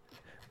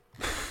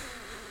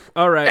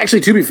 All right.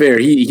 Actually, to be fair,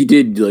 he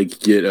did like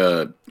get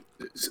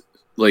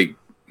like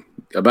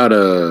about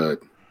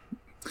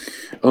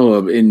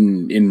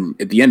in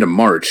at the end of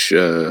March,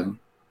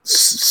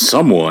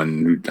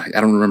 someone,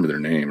 I don't remember their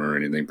name or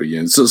anything, but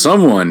yeah, so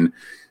someone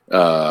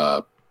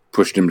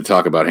pushed him to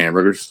talk about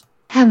hamburgers.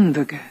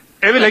 Hamburger.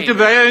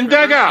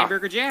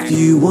 Hamburger Jack.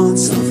 You want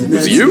something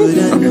Was that's you? good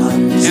and hot.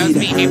 That was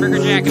me, Hamburger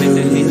Jack, and I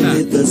said these up.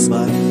 Hit the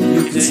spot.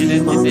 You can see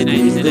them on the And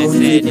then I going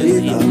said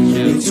it up.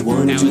 it was Each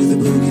one That to the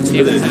boogie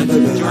to the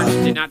hamburger. George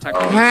did not talk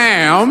about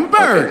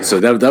Okay, so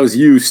that was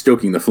you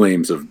stoking the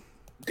flames of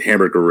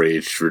hamburger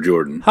rage for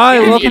Jordan. Hi,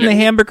 And- welcome and- to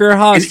Hamburger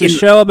Haas, the and-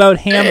 show about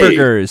Hey,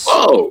 hamburgers.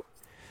 whoa.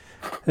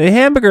 The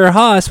Hamburger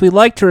Haas, we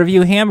like to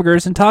review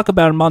hamburgers and talk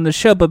about them on the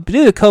show, but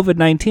due to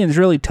COVID-19, it's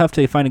really tough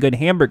to find a good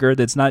hamburger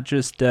that's not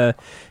just, a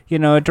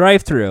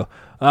drive-through.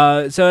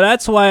 So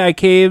that's why I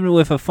came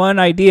with a fun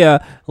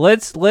idea.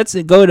 Let's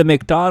go to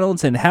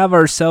McDonald's and have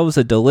ourselves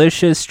a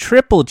delicious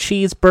triple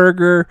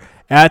cheeseburger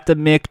at the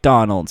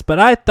McDonald's. But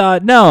I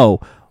thought,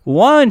 no,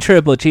 one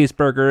triple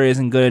cheeseburger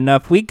isn't good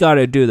enough. We got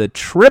to do the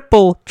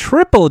triple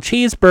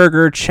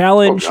cheeseburger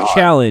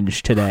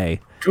challenge today.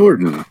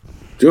 Jordan,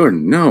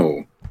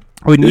 no.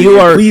 When you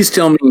are, Please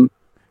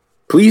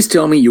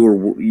tell me you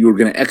were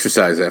going to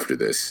exercise after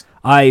this.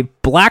 I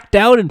blacked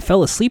out and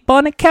fell asleep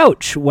on a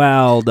couch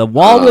while the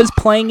wall was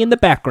playing in the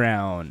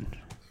background.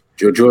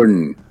 Joe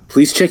Jordan,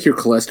 please check your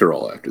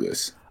cholesterol after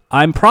this.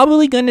 I'm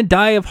probably going to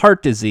die of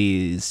heart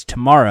disease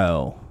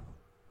tomorrow.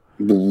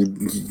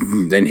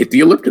 Then hit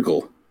the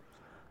elliptical.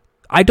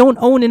 I don't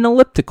own an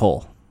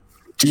elliptical.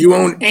 Do you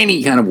own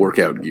any kind of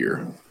workout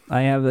gear?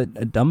 I have a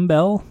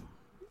dumbbell,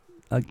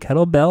 a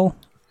kettlebell,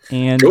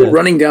 and Go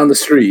running down the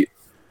street.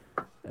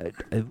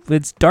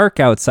 it's dark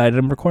outside.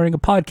 I'm recording a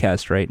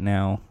podcast right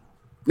now.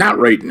 Not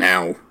right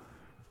now.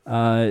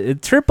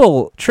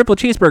 Triple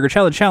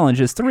cheeseburger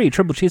challenge is 3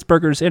 triple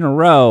cheeseburgers in a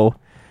row.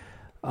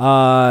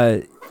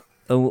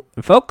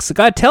 Folks, I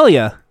gotta tell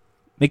you,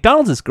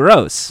 McDonald's is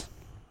gross.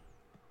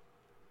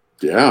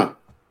 Yeah.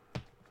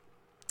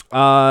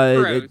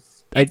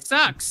 Gross. It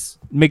sucks.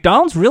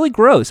 McDonald's really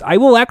gross. I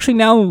will actually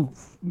now,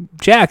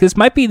 Jack, this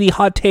might be the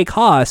hot take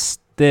Haas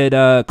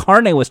that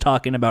Carne was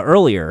talking about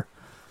earlier.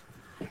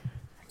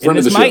 Friend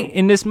of the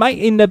show. This might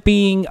end up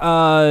being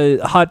a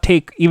hot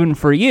take even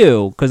for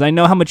you, because I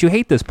know how much you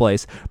hate this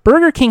place.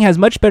 Burger King has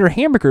much better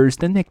hamburgers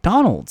than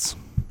McDonald's.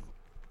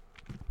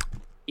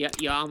 Yeah,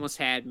 you almost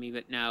had me,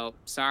 but no.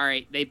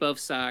 Sorry, they both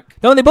suck.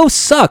 No, they both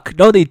suck.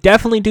 No, they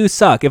definitely do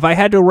suck. If I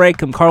had to rank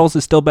them, Carl's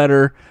is still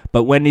better,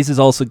 but Wendy's is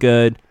also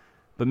good.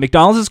 But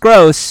McDonald's is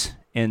gross,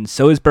 and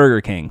so is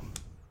Burger King.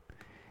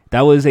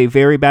 That was a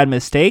very bad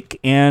mistake,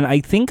 and I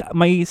think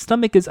my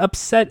stomach is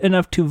upset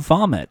enough to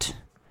vomit.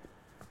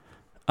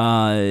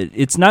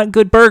 It's not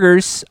good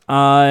burgers.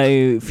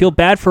 I feel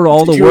bad for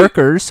all the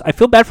workers. I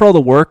feel bad for all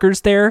the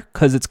workers there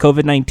because it's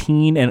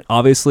COVID-19, and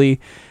obviously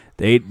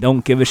they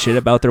don't give a shit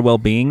about their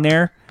well-being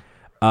there.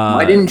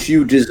 Why didn't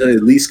you just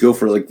at least go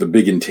for like the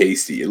big and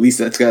tasty? At least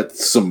that's got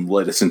some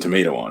lettuce and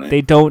tomato on it.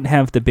 They don't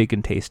have the big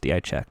and tasty.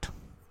 I checked.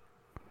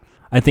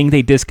 I think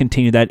they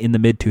discontinued that in the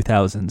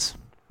mid-2000s.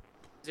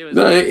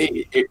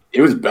 It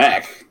was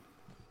back.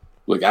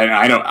 Like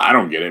I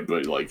don't get it,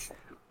 but like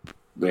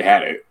they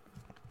had it.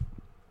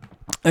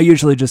 I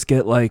usually just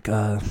get like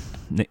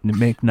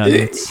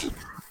McNuggets.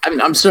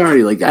 I'm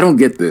sorry, like I don't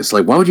get this.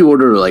 Like, why would you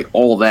order like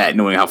all that,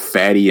 knowing how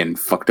fatty and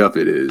fucked up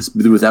it is,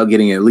 without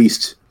getting at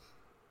least,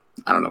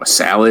 I don't know, a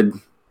salad?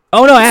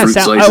 Oh no, I had fruit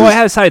I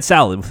had a side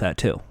salad with that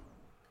too.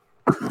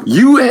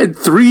 You had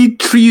 3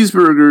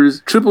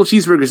 cheeseburgers, triple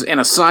cheeseburgers, and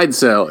a side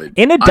salad,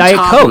 And a on Diet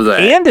top Coke. of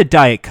that. And a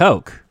Diet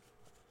Coke.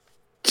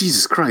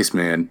 Jesus Christ,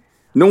 man!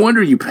 No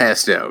wonder you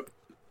passed out.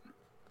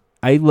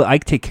 I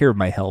take care of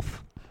my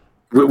health.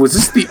 Was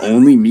this the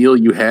only meal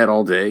you had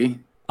all day,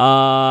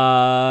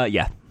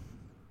 Yeah.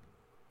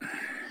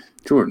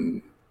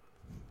 Jordan?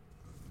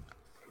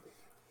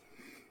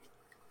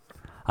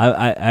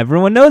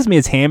 Everyone knows me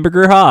as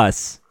Hamburger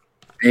Haas.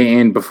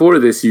 And before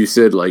this, you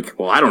said like,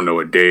 "Well, I don't know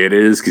what day it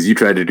is," because you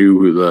tried to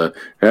do the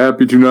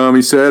Happy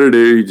Toonami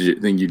Saturday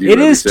thing you do. It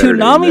every is Saturday,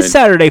 Toonami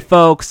Saturday,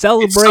 folks.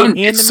 Celebrate it's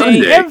anime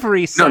Sunday.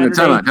 every Saturday No,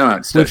 time out.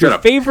 with Shut your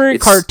up. favorite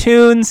It's-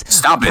 cartoons.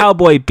 Stop it.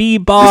 Cowboy This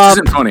Bebop,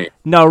 isn't funny.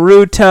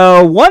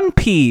 Naruto, One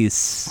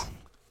Piece,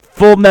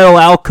 Full Metal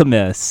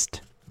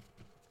Alchemist.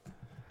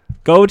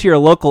 Go to your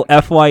local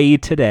FYE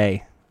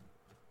today.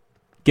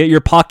 Get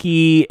your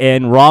Pocky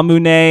and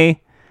Ramune,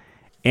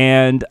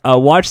 and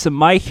watch some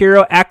My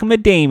Hero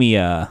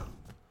Academia.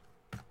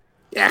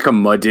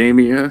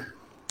 Academia?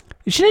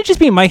 Shouldn't it just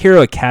be My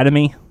Hero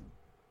Academy?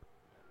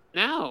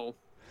 No.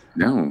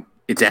 No,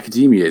 it's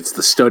academia. It's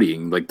the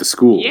studying, like the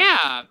school.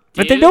 Yeah.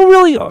 But they dude. don't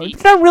really.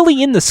 They're not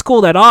really in the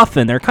school that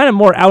often. They're kind of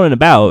more out and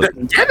about.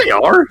 Yeah, they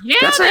are. Yeah,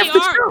 That's they half the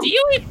are.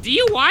 show. Do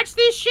you watch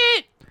this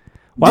shit?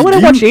 Why would I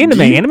Do watch you- anime?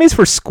 do you- Anime's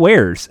for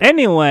squares.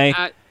 Anyway,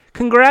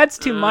 congrats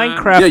to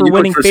Minecraft Yeah, for you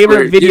winning work for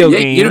favorite Square. video Yeah,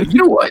 game.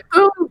 You know what?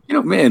 Though?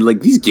 Man,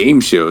 like these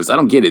game shows, I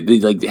don't get it. They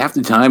like half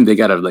the time they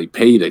gotta like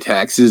pay the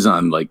taxes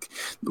on like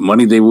the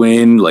money they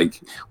win. Like,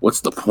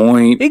 what's the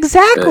point?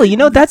 Exactly.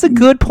 That's a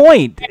good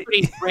point.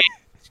 Everybody's rich.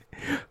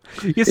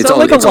 You It's sound all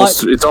like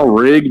it's all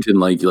rigged, and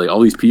like all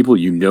these people,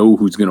 you know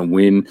who's gonna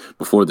win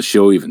before the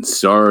show even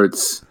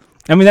starts.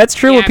 I mean, that's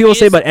true Yeah, what people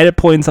say because- about edit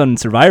points on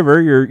Survivor.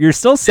 You're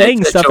still saying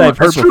That's stuff true- that I've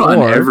heard that's true on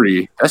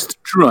before. That's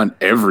true on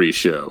every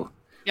show.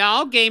 Yeah,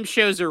 all game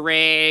shows are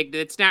rigged.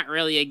 It's not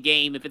really a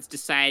game if it's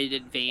decided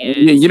in advance.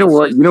 Yeah, you know It's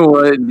what? just- You know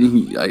what?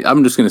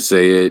 I'm just gonna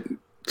say it.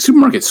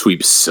 Supermarket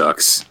Sweep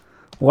sucks.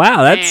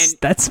 Wow, And-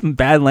 that's some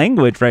bad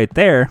language right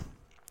there.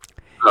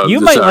 Oh, You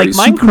might like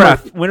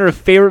Minecraft, winner of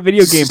favorite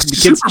video game from the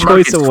Kids'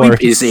 Supermarket Choice Sweep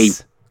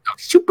Awards.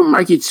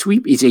 Supermarket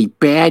Sweep is a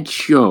bad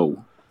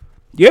show.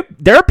 Yep,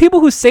 there are people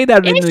who say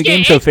that in It's the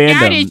game show it's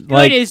not as fandom. good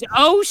Like, as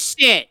oh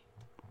shit.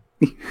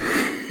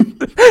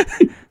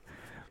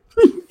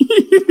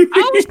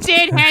 Oh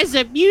shit has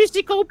a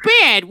musical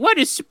band. What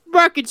does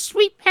Supermarket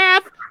Sweep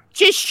have?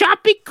 Just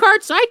shopping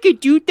carts? I could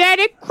do that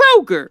at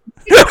Kroger.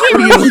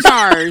 Zero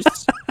stars.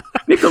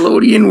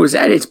 Nickelodeon was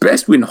at its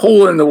best when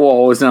Hole in the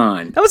Wall was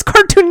on. that was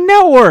Cartoon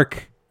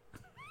Network.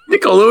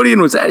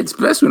 Nickelodeon was at its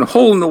best when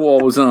Hole in the Wall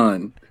was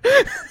on.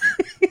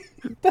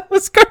 That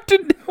was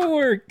Cartoon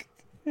Network.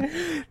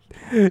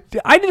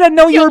 I did not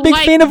know you were a big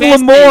Like fan of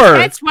Vestas. L'Amour.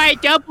 That's why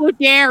Double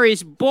Dare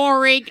is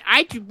boring.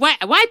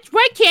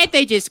 Why can't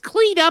they just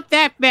clean up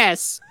that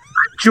mess?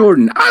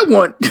 Jordan, I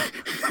want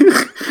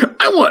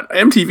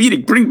MTV to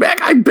bring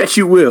back I Bet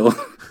You Will.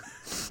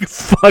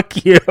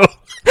 Fuck you.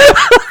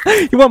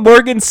 You want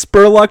Morgan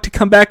Spurlock to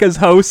come back as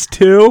host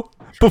too?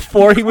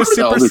 Before he was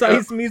No, Super no.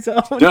 Size Me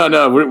Zone.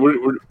 No,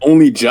 we're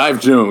only Jive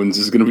Jones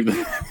is gonna be the.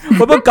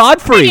 What about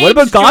Godfrey? My What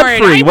about name's Jordan.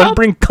 Godfrey? You I want to hope-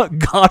 bring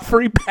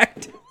Godfrey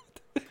back?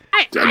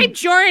 I'm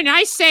Jordan.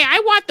 I say I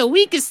want the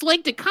weakest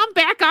link to come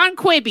back on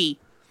Quibi.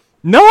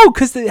 No,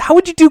 because how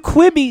would you do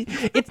Quibi?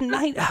 It's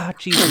night. Oh,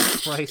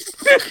 Jesus Christ.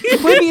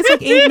 Quibi is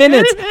like 8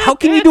 minutes. How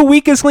can you do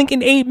Weakest Link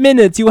in 8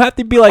 minutes? You have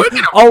to be like,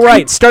 all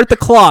right, start the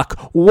clock.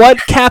 What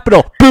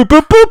capital? Boop,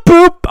 boop, boop,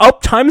 boop. Oh,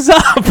 time's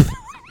up.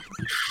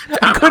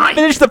 I couldn't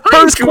finish the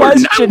first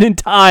Jordan. question in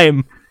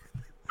time.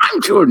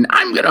 I'm Jordan.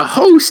 I'm gonna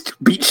host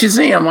Beat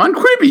Shazam on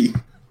Quibi.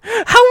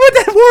 How would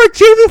that work?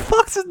 Jamie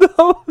Foxx is the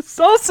host.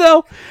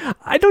 Also,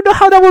 I don't know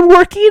how that would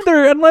work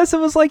either, unless it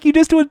was like you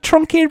just do a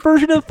truncated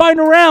version of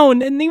Final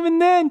Round, and even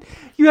then,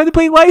 you have to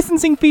pay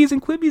licensing fees,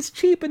 and Quibi's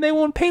cheap, and they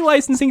won't pay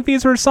licensing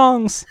fees for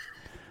songs.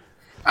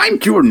 I'm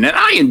Jordan, and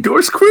I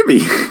endorse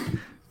Quibi.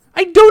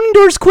 I don't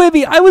endorse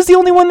Quibi. I was the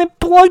only one that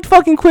plugged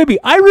fucking Quibi.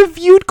 I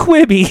reviewed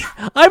Quibi.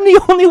 I'm the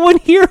only one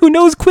here who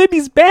knows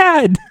Quibi's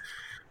bad.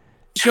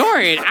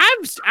 Jordan,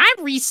 I'm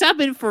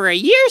resubbing for a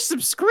year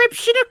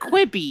subscription to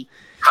Quibi.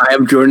 Hi,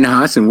 I'm Jordan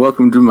Haas, and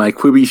welcome to my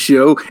Quibi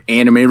show,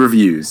 Anime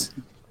Reviews.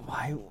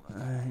 Why?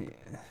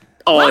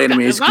 All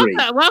anime is great.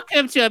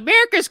 Welcome to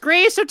America's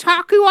Greatest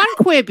Otaku on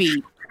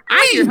Quibi.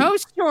 I'm your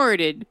host,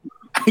 Jordan.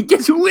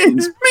 Guess who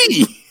wins?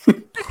 Me.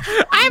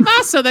 I'm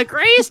also the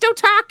greatest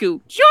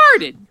otaku,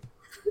 Jordan.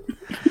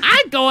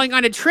 I'm going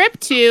on a trip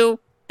to,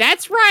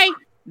 that's right,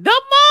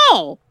 the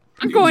mall.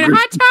 I'm going to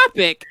Hot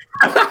Topic,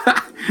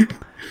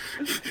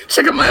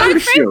 Check out my my other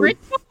show. favorite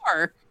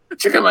store.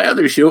 Check out my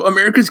other show,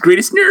 America's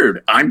Greatest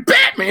Nerd. I'm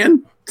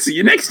Batman. See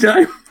you next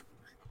time.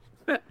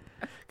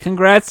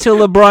 Congrats to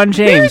LeBron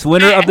James,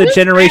 winner of the who's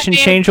Generation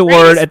Batman's Change Award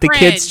greatest at the friend?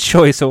 Kids'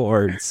 Choice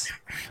Awards.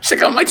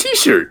 Check out my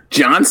T-shirt,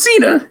 John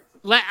Cena.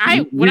 When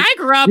I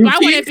grow up, I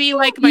want to be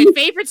like my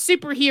favorite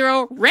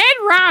superhero, Red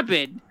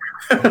Robin.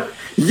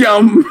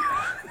 Yum.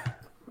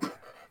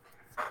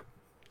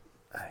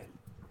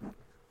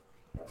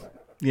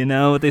 You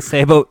know what they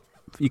say about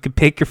you can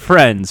pick your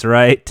friends,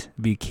 right?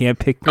 But you can't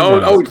pick your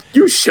Oh,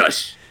 you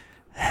shush.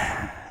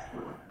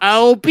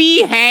 Oh,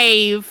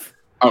 behave.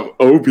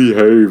 Oh,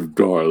 behave,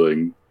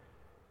 darling.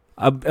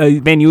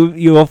 Man,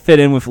 you will fit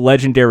in with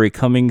Legendary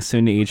coming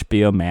soon to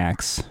HBO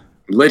Max.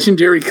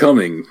 Legendary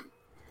coming.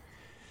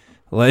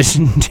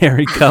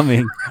 Legendary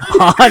coming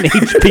on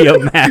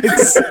HBO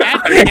Max. It's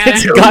a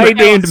That's guy the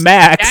named show-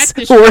 Max that's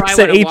the who show works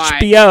I at wanna watch.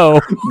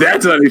 HBO.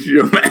 That's on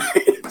HBO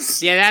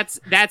Max. Yeah,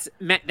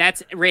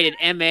 that's rated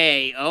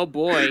MA. Oh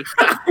boy,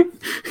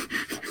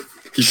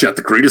 He shot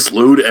the greatest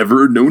load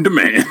ever known to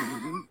man.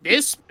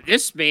 this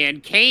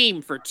man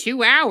came for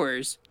 2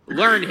 hours.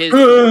 Learn his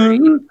story.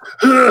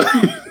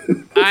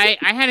 I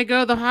had to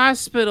go to the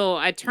hospital.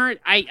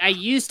 I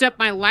used up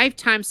my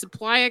lifetime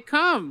supply of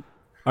cum.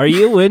 Are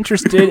you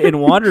interested in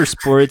water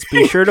sports?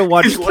 Be sure to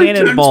watch His lifetime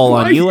Cannonball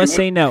on supply,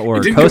 USA he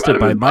Network, didn't go out hosted of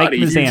by his Mike body,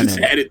 he just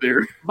Mizanin. had it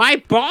there.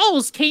 My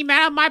balls came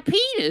out of my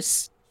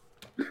penis.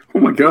 Oh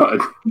my god.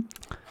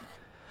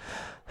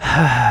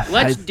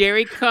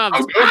 Legendary cum.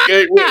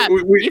 Okay,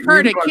 You've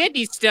heard of we've gone-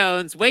 kidney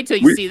stones. Wait till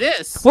you see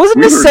this. Wasn't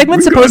We this were- segment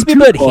we've supposed to be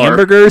gone about too far.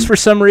 hamburgers for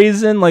some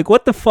reason? Like,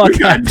 what the fuck We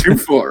got happened? too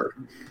far.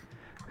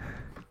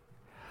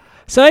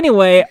 So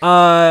anyway,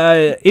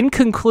 in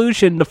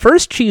conclusion, the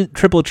first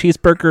triple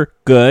cheeseburger,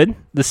 good.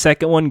 The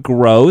second one,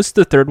 gross.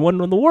 The third one,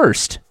 the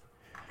worst.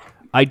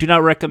 I do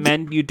not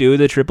recommend you do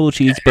the triple Al,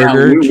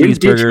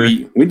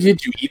 cheeseburger. when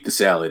did you eat the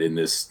salad in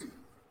this?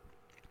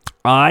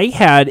 I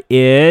had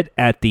it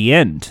at the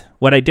end.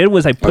 What I did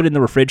was I put it in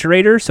the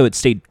refrigerator so it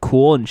stayed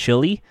cool and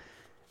chilly,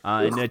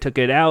 and I took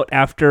it out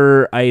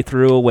after I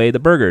threw away the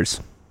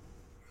burgers.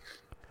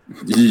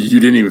 You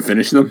didn't even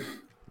finish them?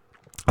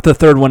 The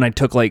third one I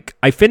took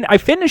I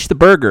finished the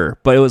burger,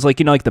 but it was like,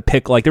 you know, like the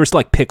pickle, like there was still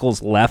like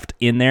pickles left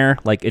in there,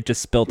 like it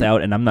just spilt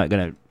out, and I'm not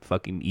gonna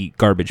fucking eat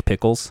garbage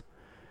pickles.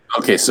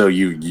 Okay, so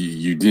you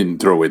didn't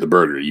throw away the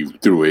burger. You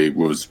threw away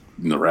what was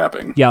in the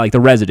wrapping. Yeah, like the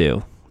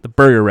residue, the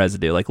burger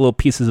residue, like little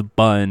pieces of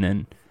bun,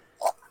 and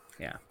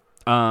yeah,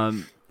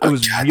 it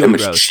was God, really that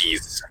much gross.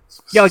 cheese.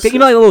 Yeah, like you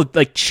know, like a little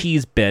like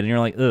cheese bit, and you're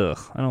like, ugh,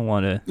 I don't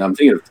want to. No, I'm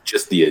thinking of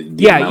just the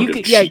Yeah, amount you of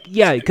could, cheese.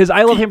 yeah, because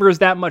I love hamburgers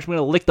that much. I'm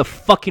gonna lick the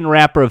fucking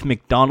wrapper of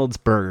McDonald's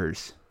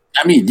burgers.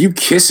 I mean, you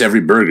kiss every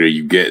burger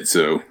you get,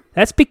 so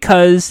That's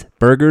because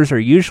burgers are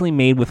usually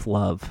made with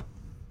love.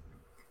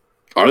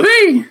 are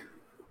they?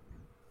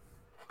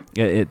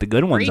 Yeah, the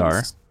good ones are.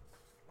 Greens.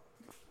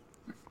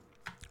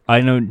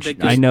 I know. The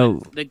good- I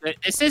know.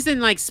 This isn't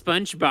like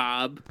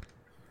SpongeBob.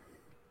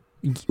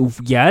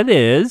 Yeah, it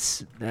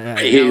is.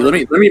 Hey, let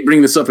me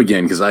bring this up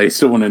again because I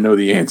still want to know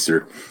the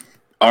answer.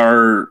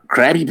 Are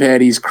Krabby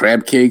Patties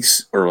crab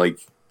cakes or like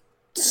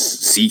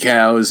sea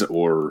cows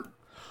or?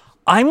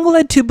 I'm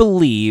led to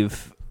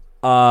believe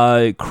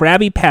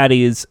Krabby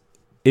Patties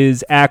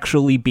is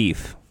actually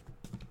beef.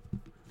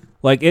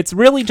 Like, it's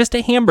really just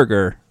a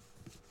hamburger.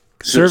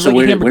 So Served like a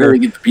where do hamburger. they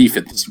get the beef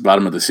at the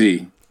bottom of the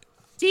sea?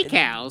 Sea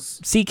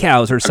cows. sea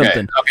cows or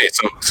something. Okay,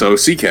 so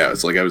sea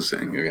cows, like I was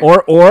saying. Okay.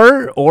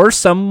 Or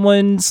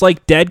someone's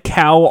like dead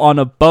cow on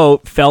a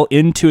boat fell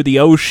into the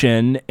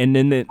ocean, and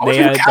then they there's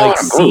a had cow like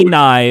on a sea boat.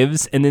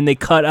 knives, and then they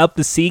cut up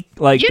the sea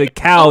like You the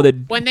cow know,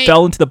 that when they-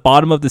 fell into the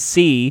bottom of the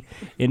sea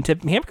into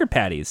hamburger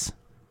patties.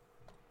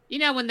 You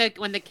know, when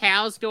the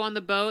cows go on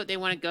the boat, they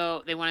want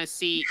to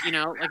see, you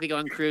know, like they go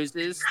on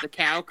cruises, the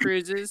cow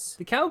cruises.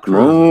 The cow cruise.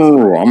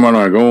 Oh, I'm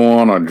gonna go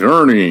on a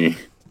journey.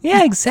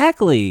 Yeah,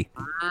 exactly.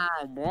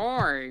 Oh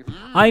boy.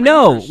 I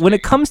know. When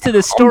it comes to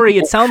this story,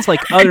 it sounds like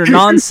utter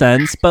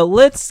nonsense, but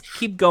let's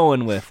keep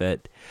going with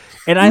it.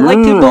 And I like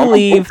to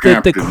believe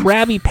that the Captain.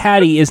 Krabby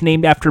Patty is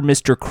named after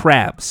Mr.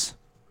 Krabs.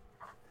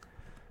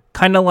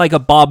 Kind of like a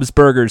Bob's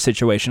Burger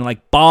situation.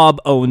 Like Bob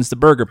owns the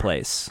burger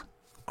place.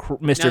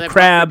 Mr. they're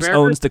Krabs burger-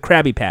 owns the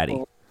Krabby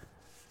Patty.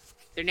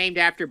 They're named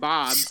after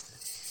Bob.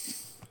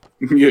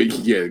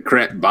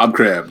 Yeah, Bob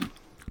Crab.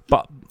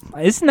 Bob,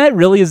 isn't that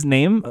really his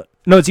name?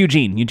 No, it's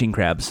Eugene. Eugene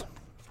Krabs.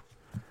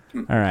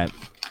 All right.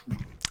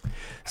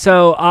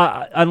 So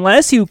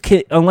unless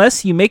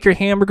you make your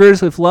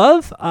hamburgers with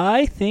love,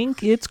 I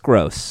think it's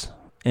gross.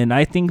 And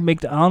I think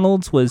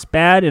McDonald's was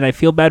bad, and I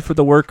feel bad for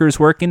the workers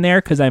working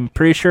there because I'm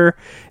pretty sure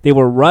they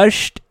were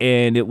rushed,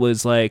 and it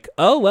was like,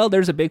 oh, well,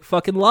 there's a big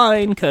fucking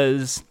line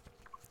because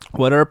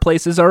what other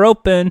places are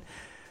open?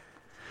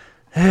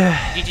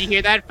 Did you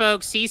hear that,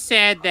 folks? He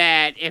said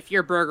that if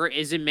your burger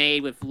isn't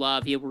made with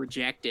love, he'll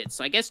reject it.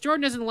 So I guess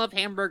Jordan doesn't love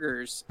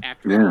hamburgers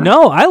after all.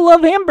 No, I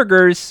love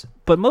hamburgers,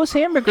 but most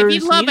hamburgers.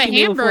 If you love need a to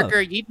be with love.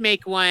 hamburger, you'd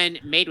make one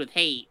made with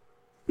hate.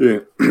 Yeah.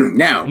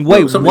 Now,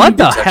 Wait, something what you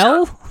the did touch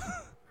hell? on.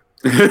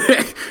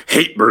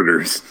 Hate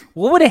burgers.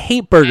 What would a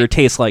hate burger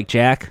taste like,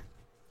 Jack?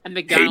 A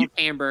McDonald's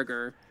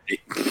hamburger.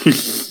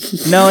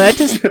 No, that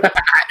just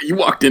You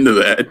walked into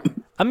that.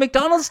 a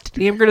McDonald's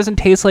hamburger doesn't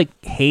taste like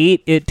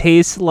hate. It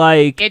tastes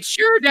like It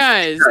sure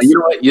does. You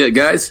know what? Yeah,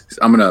 guys,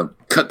 I'm gonna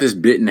cut this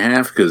bit in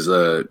half because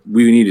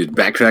we need to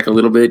backtrack a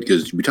little bit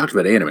because we talked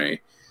about anime.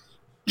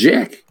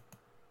 Jack,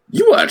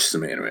 you watched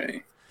some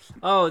anime.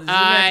 oh, does he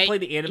have to play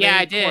the anime Yeah,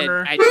 I did.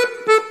 corner? I What?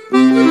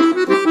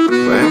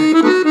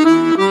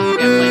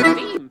 gotta play the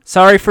theme.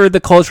 Sorry for the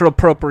cultural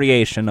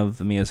appropriation of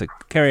the music.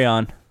 Carry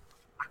on.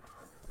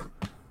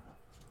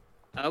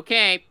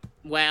 Okay.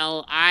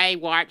 Well, I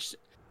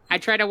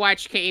tried to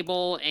watch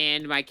cable,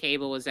 and my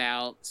cable was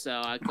out,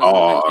 so I couldn't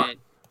watch it.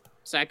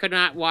 So I could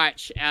not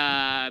watch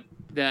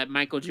the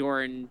Michael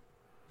Jordan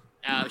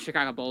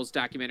Chicago Bulls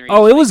documentary.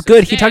 Oh, it was So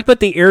good. He instead- talked about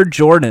the Air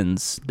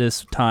Jordans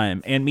this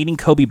time and meeting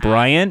Kobe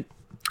Bryant.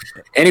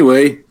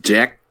 Anyway,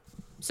 Jack,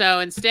 So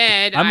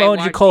instead, I'm I what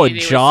you watched call a Anime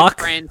with some jock.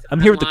 friends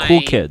I'm here with the cool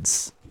online,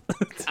 kids.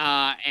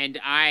 and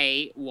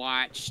I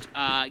watched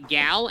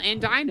Gal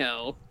and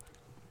Dino.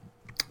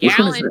 Which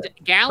one is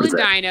that? Gal What is and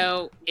that?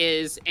 Dino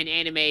is an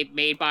anime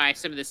made by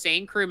some of the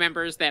same crew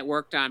members that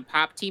worked on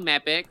Pop Team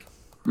Epic.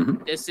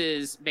 Mhm. This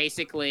is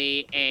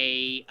basically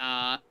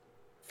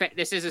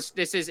this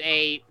is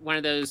a one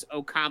of those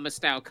Okama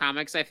style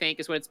comics. I think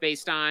is what it's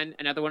based on.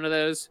 Another one of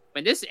those.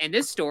 But this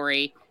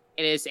story,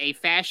 it is a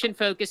fashion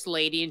focused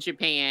lady in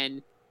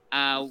Japan.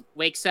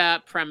 Wakes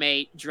up from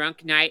a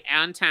drunk night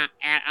on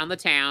the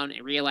town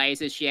and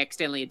realizes she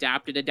accidentally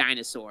adopted a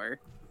dinosaur.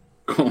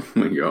 oh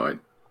my god,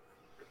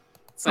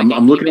 It's like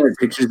I'm looking at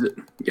pictures.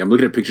 I'm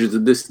looking at pictures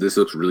of this. This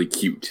looks really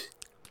cute.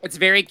 It's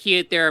very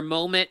cute. There are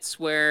moments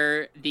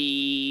where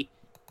they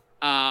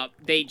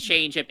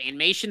change up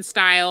animation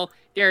style.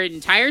 There are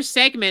entire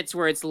segments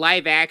where it's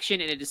live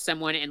action and it is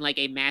someone in like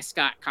a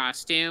mascot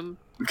costume.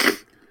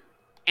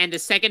 And the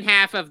second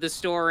half of the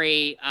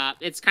story,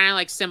 it's kind of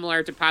like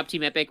similar to Pop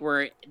Team Epic,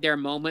 where there are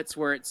moments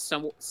where it's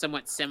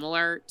somewhat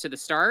similar to the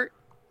start.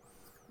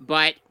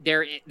 But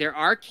there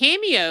are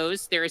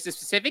cameos. There is a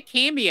specific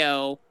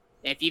cameo.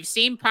 If you've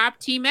seen Pop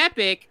Team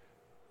Epic,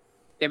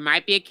 there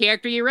might be a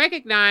character you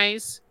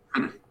recognize.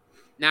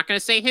 Not gonna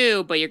say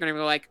who, but you're gonna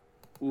go like,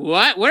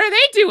 "What? What are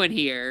they doing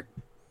here?"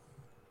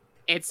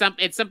 It's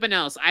something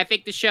else. I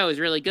think the show is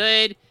really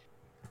good.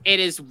 It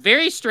is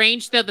very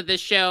strange though that this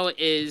show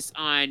is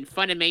on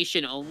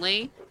Funimation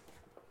only.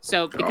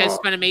 So because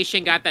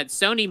Funimation got that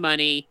Sony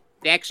money,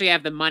 they actually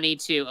have the money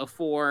to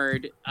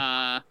afford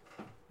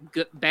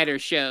better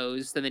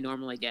shows than they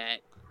normally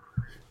get.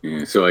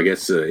 Yeah, so I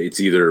guess it's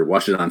either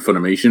watch it on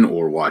Funimation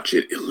or watch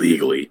it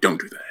illegally. Don't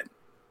do that.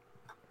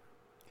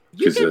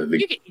 You 'Cause,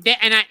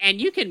 can,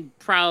 you can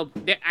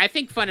probably. I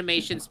think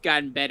Funimation's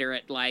gotten better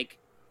at like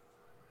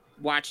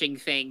watching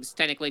things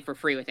technically for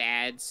free with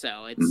ads.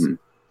 So it's. Mhm.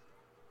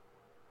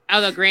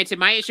 Although, granted,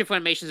 my issue with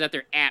Funimation is that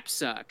their app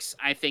sucks.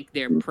 I think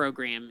their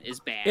program is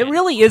bad. It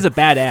really is a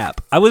bad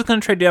app. I was going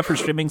to try to do that for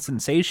Streaming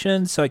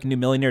Sensations so I can do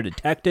Millionaire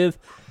Detective.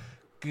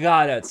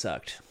 God, that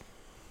sucked.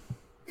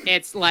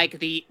 It's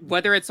like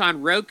whether it's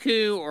on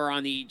Roku or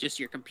on just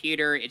your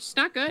computer, it's just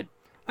not good.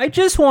 I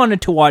just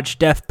wanted to watch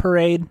Death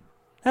Parade.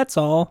 That's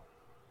all.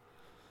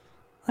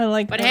 I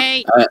like But that.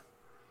 hey,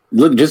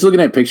 Just looking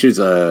at pictures.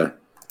 I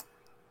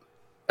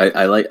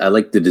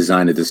like the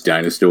design of this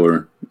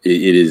dinosaur.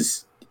 It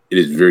is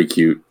very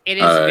cute. it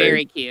is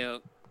very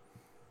cute.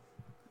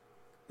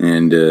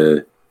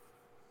 and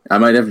I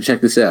might have to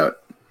check this out.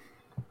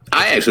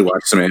 I actually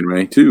watched some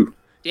anime too.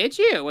 Did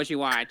you? What'd you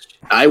watch?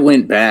 I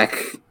went back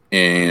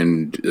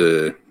and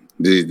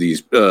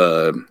these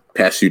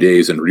past few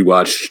days and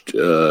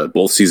rewatched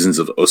both seasons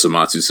of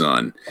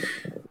Osamatsu-san.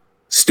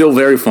 Still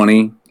very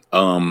funny.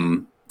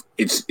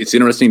 It's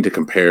interesting to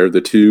compare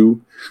the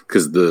two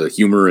because the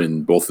humor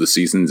in both the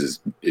seasons is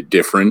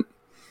different.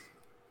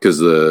 Because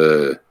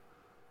the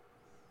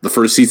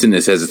first season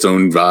has its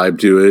own vibe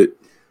to it.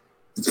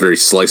 It's very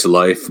slice of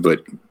life,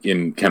 but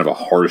in kind of a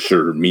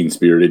harsher,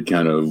 mean-spirited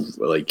kind of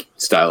like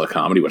style of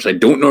comedy, which I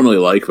don't normally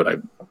like, but I,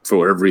 for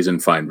whatever reason,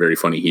 find very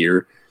funny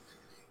here.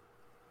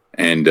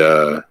 And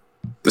the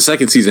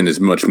second season is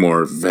much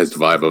more has the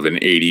vibe of an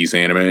 80s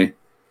anime,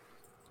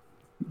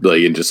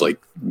 like and just like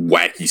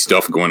wacky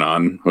stuff going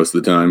on most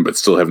of the time, but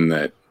still having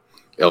that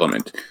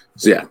element.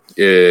 So yeah,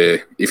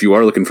 if you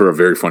are looking for a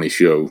very funny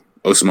show,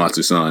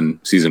 Osamatsu-san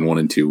season 1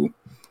 and 2,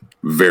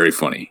 very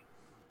funny.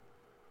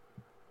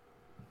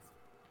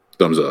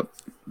 Thumbs up.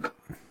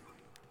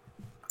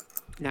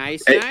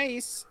 Nice, Hey.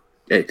 nice.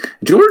 Hey,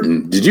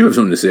 Jordan, did you have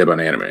something to say about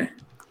anime?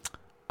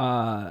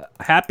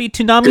 Happy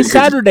Toonami Could you-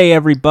 Saturday,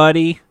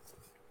 everybody.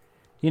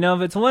 You know,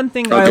 if it's one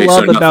thing I Okay, so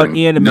love about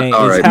nothing. anime No,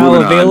 all is right, how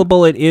moving on.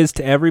 available it is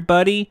to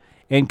everybody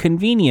and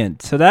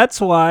convenient. So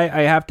that's why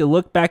I have to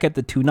look back at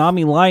the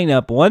Toonami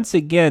lineup once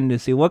again to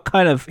see what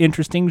kind of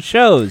interesting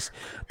shows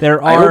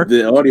there I are. hope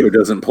the audio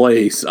doesn't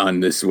play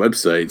on this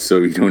website, so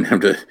you don't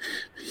have to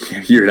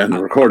hear it on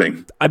the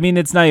recording. I mean,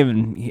 it's not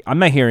even. I'm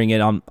not hearing it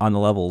on the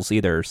levels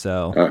either.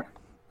 So no, all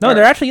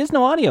there right. actually is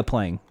no audio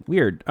playing.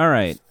 Weird. All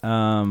right.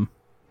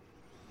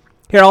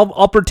 Here,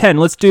 I'll pretend.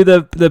 Let's do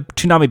the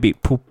Toonami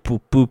beat. Poop,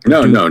 poop, poop,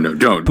 No, poop,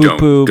 don't.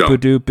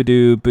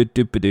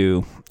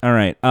 Ba-doo. All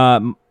right.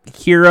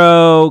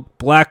 Hero,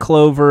 Black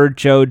Clover,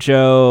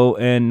 JoJo,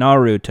 and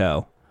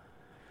Naruto.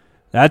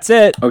 That's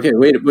it. Okay,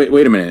 wait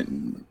a minute.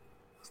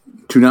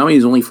 Toonami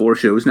is only 4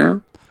 shows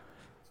now?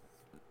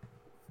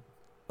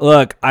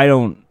 Look, I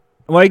don't.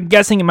 Well, I'm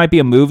guessing it might be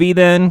a movie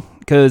then,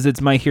 because it's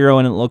My Hero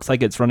and it looks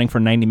like it's running for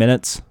 90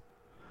 minutes.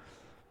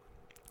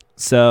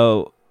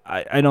 So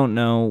I don't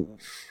know.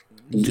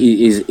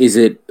 Is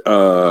it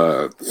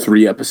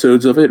 3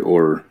 episodes of it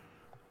or?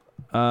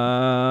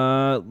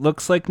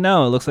 Looks like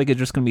no. It looks like it's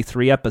just gonna be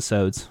 3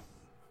 episodes.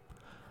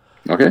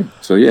 Okay,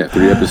 so yeah,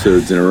 3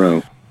 episodes in a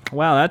row.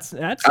 Wow, that's.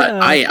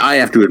 I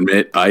have to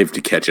admit, I have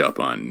to catch up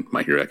on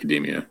My Hero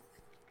Academia.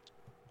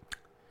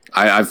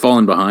 I've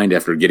fallen behind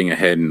after getting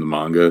ahead in the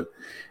manga,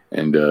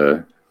 and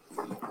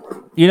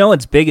You know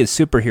what's big is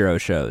superhero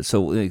shows.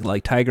 So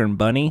like Tiger and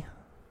Bunny.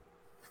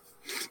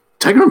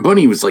 Tiger and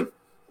Bunny was like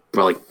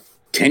about like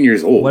 10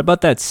 years old. What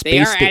about that They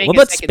are Space? adding What a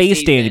about second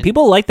Space Dandy? season.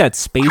 People like that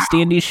Space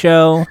Dandy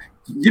show.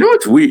 You know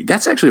what's weird?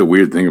 That's actually a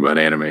weird thing about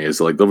anime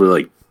is like there'll be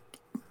like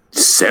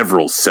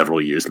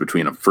several years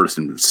between a first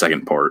and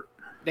second part.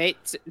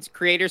 It's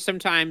creators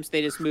sometimes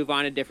they just move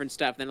on to different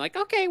stuff. Then like,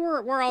 okay,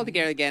 we're all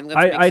together again. Let's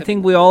make I something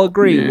think we cool. all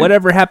agree. Yeah.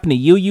 Whatever happened to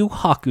Yu Yu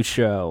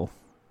Hakusho?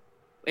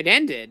 It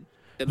ended.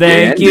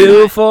 Thank Yeah.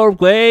 you for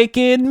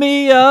waking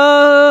me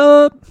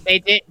up.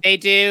 They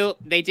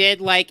did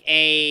like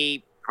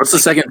a What's the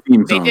second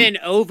theme they song? did an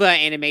OVA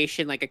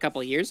animation like a couple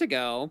of years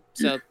ago.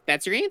 So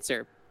that's your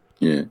answer.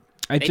 Yeah,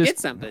 I They just did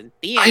something.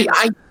 The end.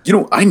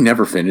 I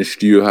never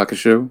finished Yu Yu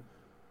Hakusho.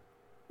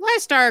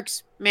 Last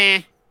arcs,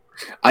 meh.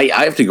 I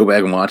have to go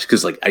back and watch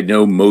because like I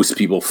know most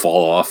people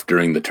fall off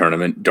during the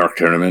dark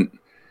tournament.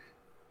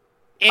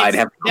 I'd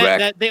have to go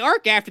back. The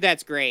arc after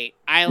that's great.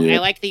 I Yeah.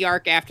 like the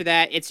arc after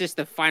that. It's just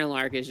the final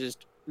arc is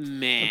just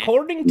meh.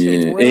 according to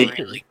Yeah,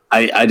 Twitter,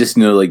 I just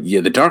know like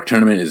the dark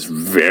tournament is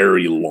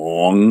very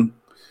long,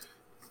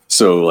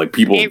 so like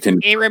people can.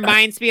 It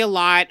reminds me a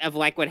lot of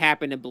like what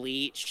happened to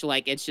Bleach.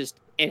 Like it's just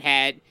it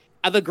had.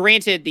 Although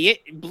granted, the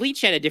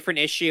Bleach had a different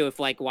issue of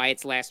like why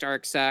its last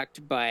arc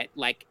sucked, but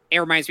like it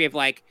reminds me of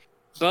like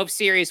both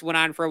series went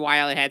on for a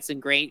while. It had some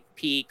great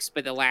peaks,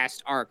 but the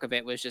last arc of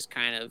it was just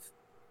kind of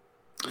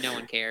no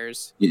one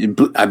cares.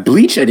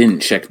 Bleach, I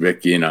didn't check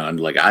back in on.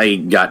 Like I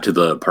got to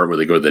the part where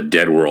they go to the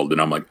dead world, and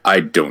I'm like,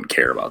 I don't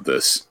care about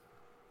this.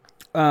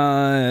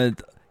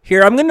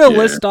 here I'm gonna Yeah.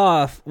 list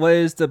off what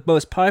is the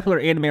most popular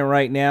anime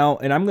right now,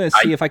 and I'm gonna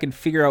see if I can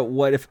figure out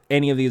what if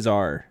any of these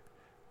are.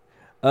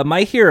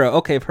 My Hero,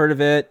 okay, I've heard of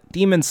it.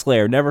 Demon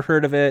Slayer, never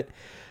heard of it.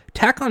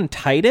 Attack on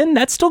Titan,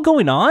 that's still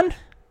going on.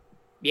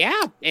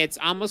 Yeah, it's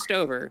almost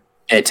over.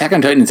 Attack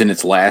on Titan's in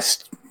its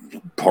last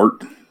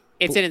part.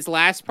 It's in its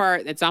last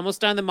part. It's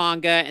almost done the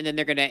manga, and then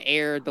they're gonna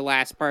air the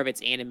last part of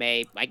its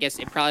anime. I guess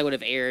it probably would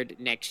have aired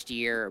next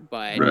year,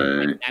 but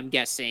Right. I'm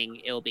guessing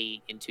it'll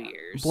be in 2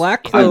 years.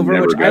 Black Yeah. Clover,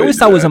 never which got I always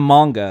into thought was that. a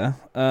manga.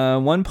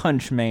 One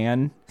Punch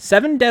Man,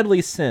 Seven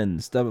Deadly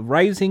Sins, The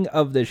Rising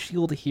of the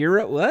Shield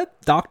Hero. What?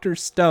 Dr.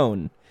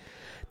 Stone.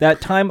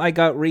 That time I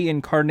got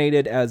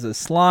reincarnated as a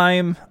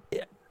slime.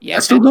 Yeah,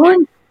 That's still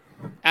going.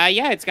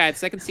 yeah, it's got its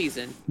second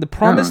season. The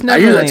Promised I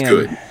hear Neverland. that's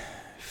good.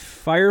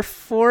 Fire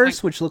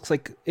Force, which looks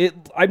like it.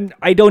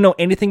 I don't know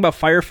anything about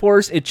Fire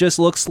Force. It just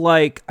looks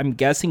like I'm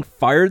guessing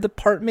Fire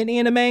Department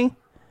anime.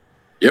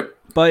 Yep.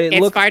 But it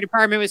It's looks fire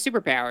department with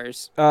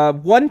superpowers.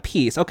 One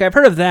Piece. Okay, I've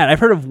heard of that. I've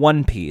heard of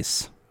One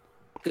Piece.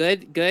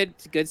 Good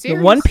The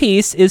series. One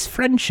Piece is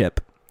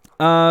friendship.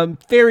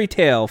 Fairy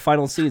Tail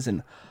final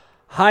season.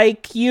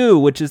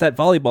 Haikyuu, which is that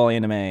volleyball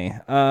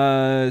anime.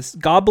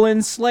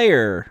 Goblin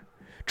Slayer.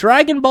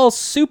 Dragon Ball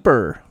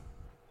Super.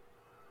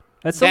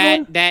 That's the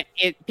one?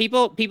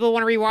 People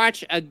want to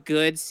rewatch a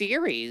good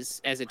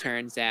series, as it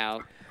turns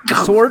out.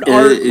 Sword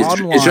Art is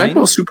Online. Is Dragon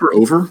Ball Super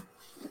over?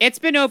 It's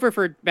been over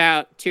for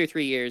about 2 or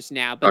 3 years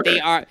now, but Okay. they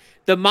are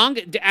the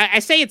manga. I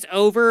say it's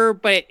over,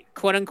 but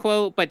quote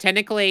unquote, but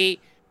technically,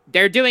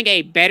 they're doing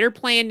a better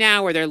plan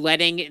now, where they're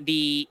letting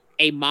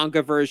a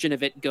manga version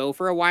of it go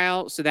for a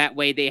while, so that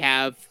way they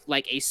have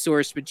like a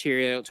source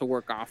material to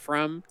work off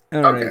from.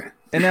 All right. Okay.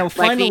 And now Like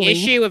finally, the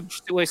issue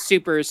with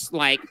Super's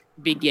like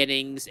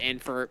beginnings,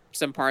 and for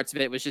some parts of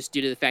it was just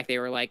due to the fact they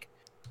were like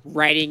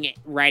writing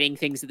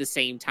things at the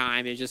same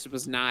time. It just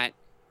was not.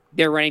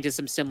 They're running into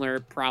some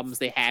similar problems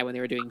they had when they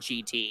were doing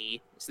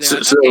GT. So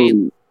they're So, like,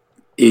 okay,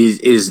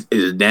 is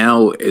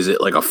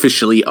it like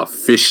officially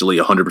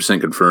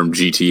 100% confirmed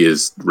GT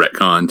is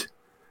retconned?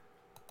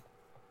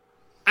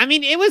 I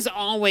mean, it was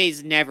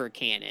always never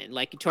canon.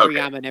 Like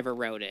Toriyama never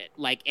wrote it.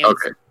 Like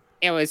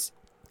it was.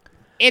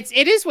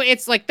 It is what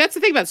it's like. That's the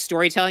thing about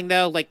storytelling,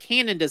 though. Like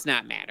canon does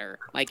not matter.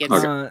 Like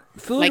it's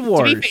Food like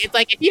Wars. it's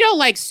like if you don't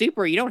like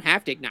Super, you don't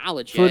have to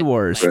acknowledge Food it.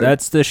 Wars. Right.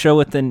 That's the show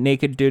with the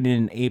naked dude in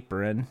an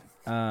apron.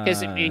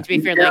 Because I mean, to be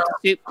fair,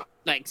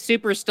 like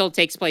Super still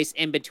takes place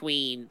in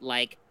between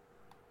like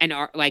an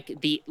arc, like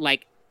the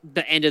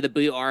end of the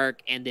Boo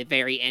arc and the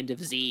very end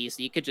of Z.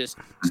 So you could just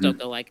still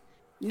go like,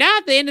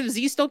 nah, the end of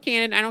Z still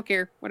canon. I don't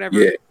care. Whatever.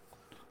 Yeah.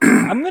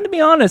 I'm going to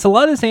be honest. A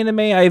lot of this anime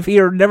I've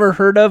either never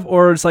heard of,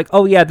 or it's like,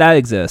 oh yeah, that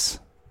exists.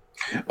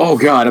 Oh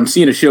God, I'm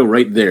seeing a show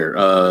right there.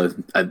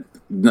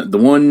 The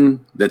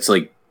one that's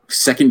like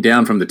second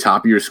down from the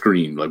top of your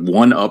screen, like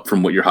one up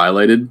from what you're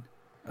highlighted.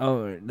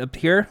 Oh, up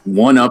here?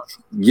 One up.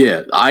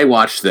 Yeah, I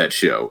watched that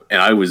show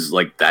and I was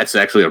like, that's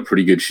actually a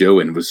pretty good show,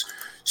 and was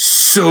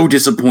so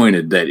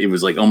disappointed that it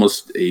was like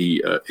almost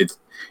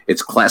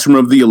it's Classroom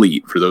of the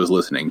Elite for those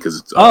listening,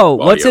 because it's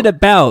what's audio. it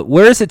about?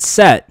 Where is it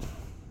set?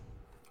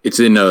 It's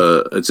in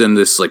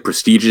this like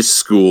prestigious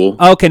school.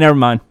 Okay, never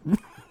mind.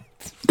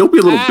 Don't be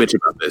a little bitch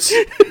about this.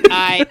 You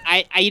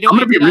know, I'm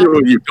gonna be real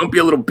with you. Don't be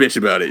a little bitch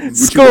about it.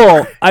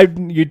 School.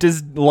 You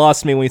just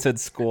lost me when you said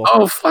school.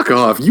 Oh, fuck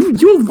off.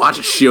 You watch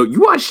a show.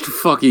 You watched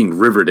fucking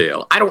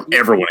Riverdale. I don't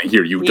ever want to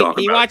hear you talk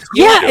he about watched- it.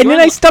 Yeah, and then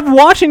I stopped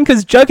watching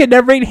because Jughead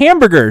never ate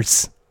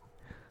hamburgers.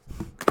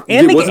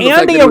 And It wasn't the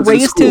fact they that it was in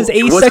erased his school.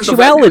 It wasn't the fact that it was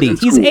asexuality. in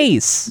He's school.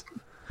 ace.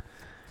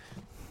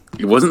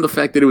 It wasn't the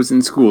fact that it was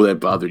in school that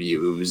bothered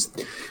you. It was...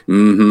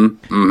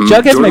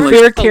 Jughead's my Jordan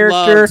favorite still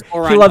character. loves He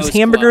Oran loves Host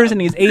hamburgers Club.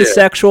 and he's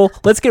asexual.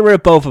 Let's get rid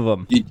of both of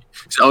them.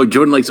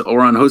 Jordan likes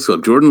Oran Host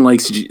Club. Jordan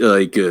likes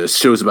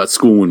shows about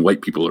school when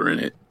white people are in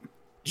it.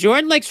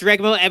 Jordan likes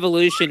Dragon Ball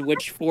Evolution,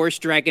 which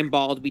forced Dragon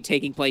Ball to be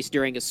taking place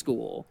during a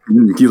school.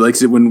 He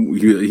likes it when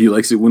he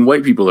likes it when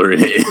white people are in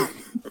it.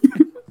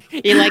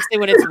 He likes it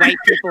when it's white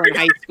people in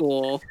high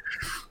school.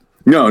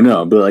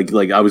 No, but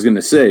like I was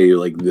gonna say,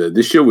 like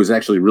this show was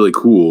actually really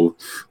cool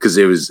because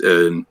it was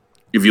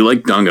if you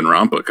like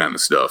Danganronpa kind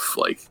of stuff,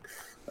 like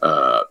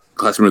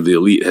Classroom of the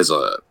Elite has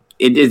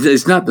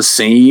it's not the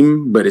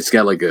same, but it's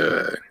got like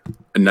a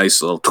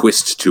nice little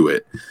twist to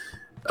it.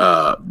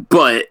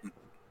 But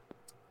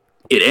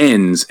it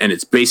ends, and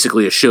it's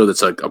basically a show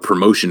that's like a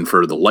promotion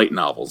for the light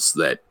novels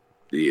that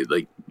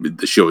the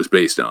show is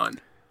based on.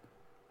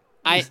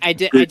 I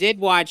did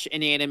watch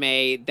an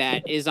anime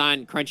that is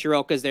on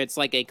Crunchyroll because it's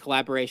like a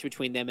collaboration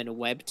between them and a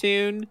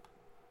webtoon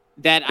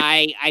that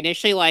I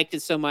initially liked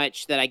it so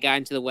much that I got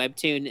into the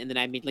webtoon, and then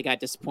I immediately got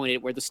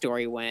disappointed where the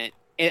story went.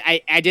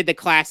 I did the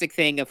classic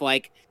thing of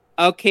like,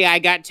 okay, I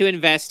got too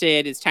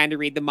invested. It's time to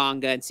read the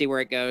manga and see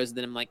where it goes. And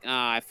then I'm like,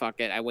 fuck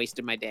it. I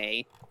wasted my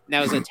day. And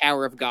that was a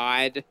Tower of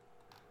God.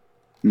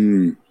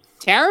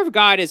 Tower of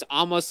God is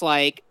almost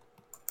like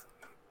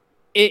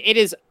it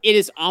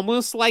is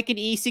almost like an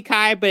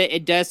isekai, but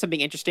it does something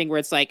interesting where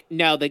it's like,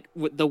 no,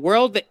 the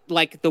world that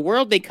like the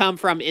world they come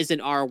from isn't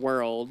our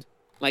world.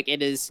 Like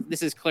this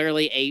is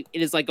clearly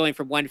it is like going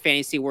from one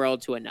fantasy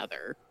world to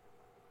another.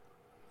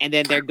 And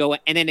then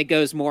it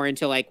goes more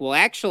into like, well,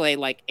 actually,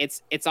 like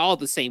it's all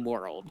the same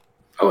world.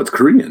 Oh, it's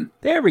Korean.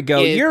 There we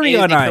go. It Yuri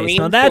is on the Ice. Korean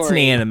Now that's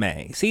story. an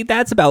anime. See,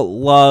 that's about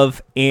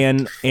love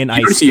and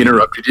ice. He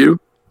interrupted you.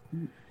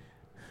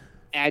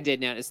 I did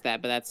notice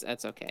that, but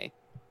that's okay.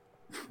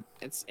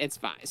 It's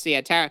fine. So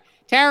yeah, Tower.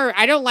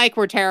 I don't like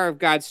where Tower of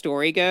God's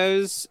story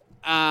goes.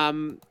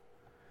 There's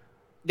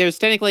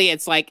technically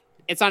it's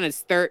on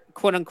its third,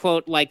 quote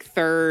unquote, like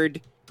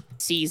third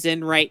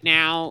season right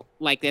now.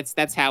 Like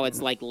that's how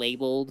it's like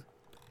labeled.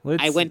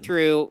 I went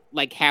through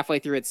like halfway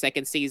through its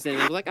second season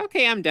and I was like,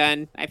 okay, I'm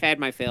done. I've had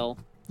my fill.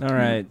 All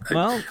right.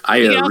 Well,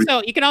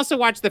 You can also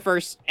watch the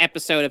first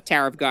episode of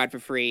Tower of God for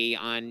free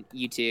on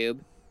YouTube.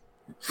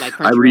 Like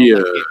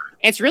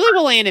it's really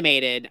well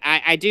animated.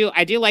 I do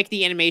like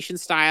the animation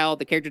style.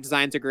 The character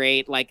designs are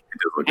great. Like It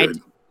does look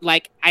good.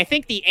 I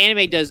think the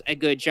anime does a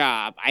good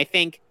job. I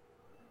think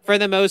for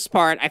the most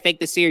part, I think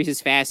the series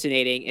is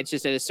fascinating. It's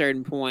just at a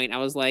certain point, I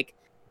was like,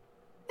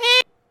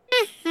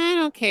 I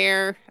don't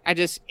care. At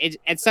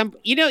some,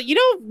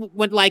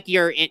 when like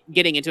you're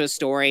getting into a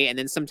story, and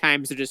then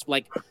sometimes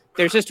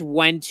there's just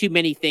one too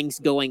many things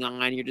going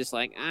on. You're just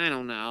like, I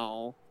don't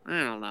know.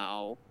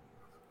 I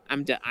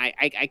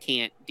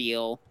can't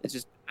deal. It's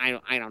just I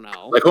don't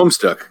know. Like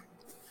Homestuck.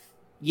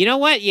 You know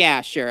what?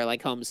 Yeah, sure.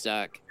 Like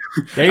Homestuck.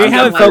 There you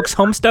have it, folks.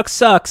 Homestuck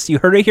sucks. You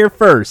heard it here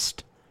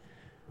first.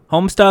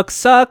 Homestuck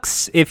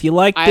sucks. If you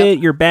liked it,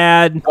 you're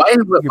bad. Why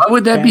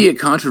would that be a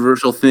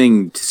controversial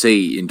thing to say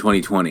in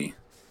 2020?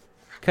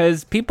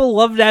 Because people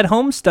love that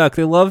Homestuck.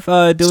 They love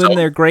doing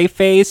their gray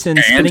face and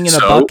spitting in a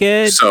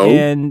bucket.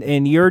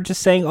 And you're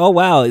just saying, oh,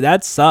 wow,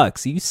 that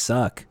sucks. You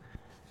suck.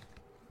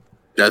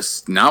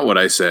 That's not what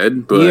I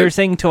said. But you're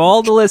saying to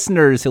all the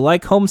listeners who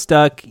like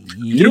Homestuck,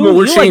 we're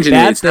you changing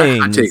like bad it. It's things.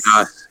 not Hot Take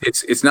Haas.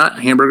 It's not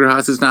Hamburger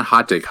Haas. It's not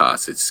Hot Take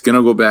Haas. It's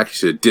gonna go back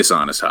to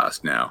Dishonest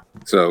Haas now.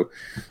 So,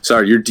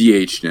 sorry, you're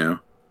DH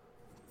now.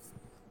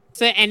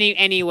 So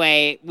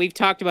anyway, we've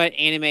talked about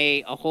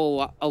anime a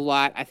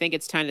lot. I think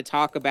it's time to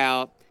talk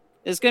about.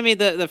 This is gonna be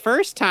the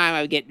first time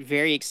I would get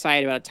very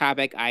excited about a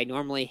topic I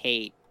normally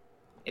hate.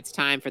 It's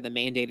time for the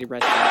mandated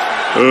wrestling.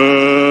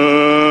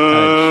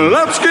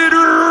 Let's get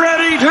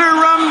ready to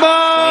rumble.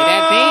 Play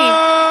that theme.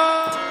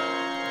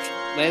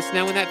 Let us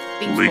know when that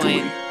theme's Legally.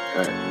 playing.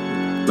 All right.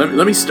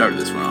 Let me start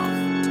this one off.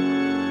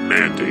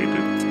 Mandated.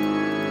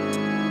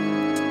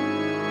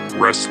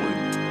 Wrestling.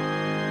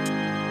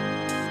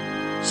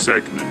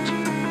 Segment.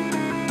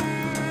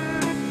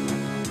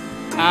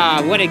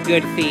 Ah, what a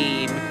good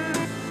theme.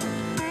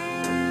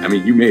 I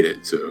mean, you made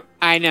it, so.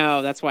 I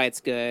know, that's why it's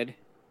good.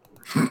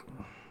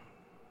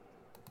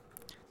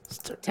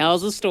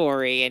 Tells a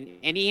story, and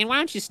Ian, why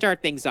don't you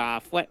start things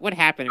off? What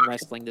happened in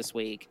wrestling this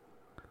week?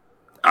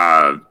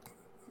 I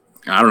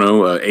don't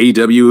know.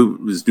 AEW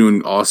was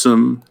doing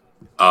awesome.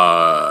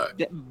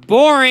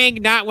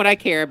 Boring, not what I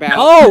care about.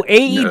 Oh,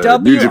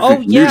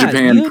 AEW. New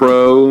Japan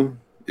Pro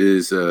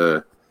is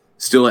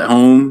still at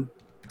home.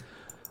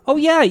 Oh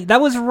yeah,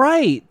 that was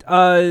right.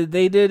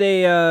 They did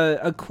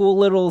a cool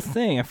little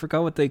thing. I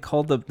forgot what they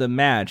called the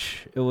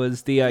match. It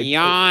was the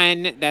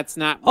Yawn. That's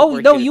not. What Oh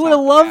we're no, gonna you would have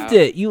talk loved about.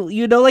 it.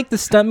 You know, like the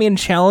Stuntman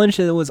Challenge,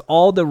 and it was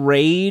all the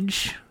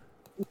rage.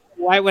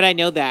 Why would I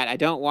know that? I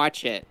don't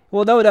watch it.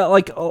 Well, no,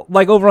 like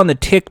over on the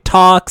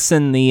TikToks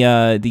and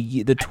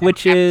the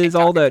Twitches,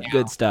 all that now.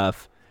 good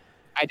stuff.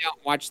 I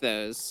don't watch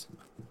those.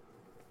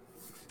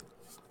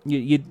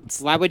 You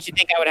Why would you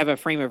think I would have a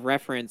frame of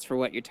reference for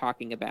what you're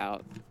talking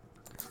about?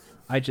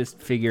 I just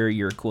figure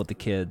you're cool with the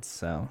kids,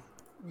 so.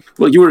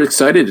 Well, you were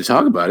excited to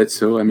talk about it,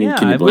 so I mean,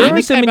 can you Yeah, blame we're me?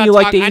 assuming about you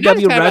liked I'm not AEW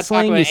excited about wrestling.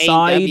 talking You about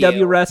saw AEW.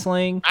 AEW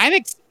wrestling. I'm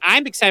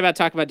excited about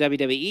talking about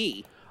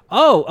WWE.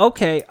 Oh,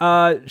 okay.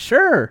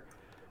 Sure.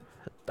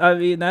 I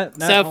mean that.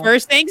 So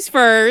first things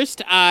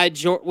first,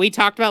 we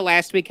talked about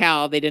last week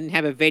how they didn't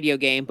have a video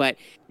game, but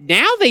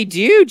now they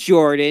do,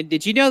 Jordan.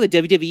 Did you know that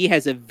WWE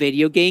has a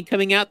video game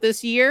coming out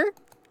this year?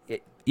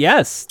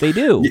 Yes, they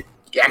do.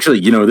 Actually,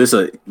 this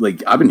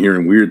like I've been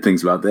hearing weird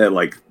things about that.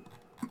 Like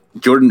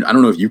Jordan, I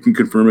don't know if you can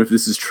confirm if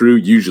this is true.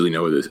 You usually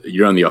know this.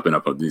 You're on the up and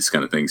up of these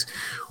kind of things.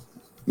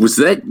 Were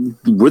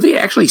they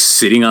actually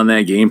sitting on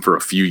that game for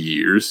a few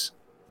years?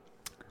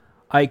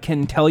 I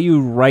can tell you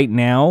right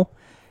now,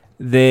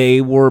 they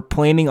were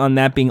planning on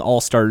that being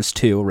All Stars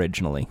 2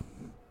 originally.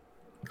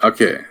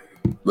 Okay,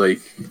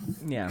 like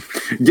Yeah.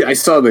 yeah, I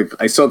saw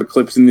the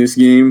clips in this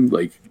game.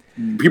 Like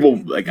people,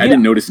 like I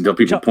didn't notice until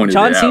people pointed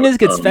John it out. Cena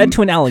gets fed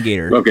to an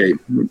alligator. Okay,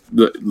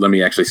 let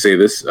me actually say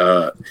this.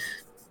 On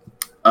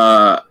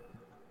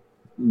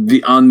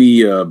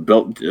the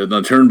belt,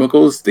 the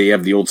turnbuckles, they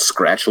have the old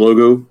Scratch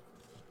logo,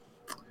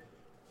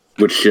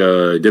 which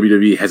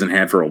WWE hasn't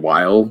had for a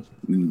while.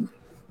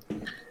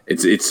 It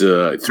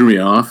threw me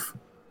off,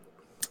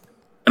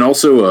 and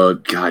also,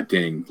 god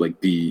dang, like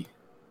the.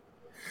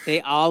 They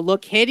all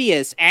look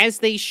hideous, as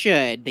they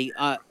should.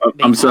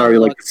 I'm sorry,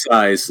 like the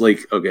size,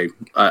 like okay,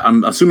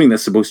 I'm assuming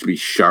that's supposed to be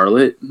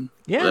Charlotte.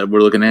 Yeah. That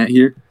we're looking at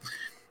here.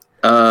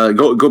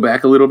 Go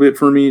back a little bit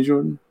for me,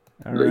 Jordan.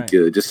 All Like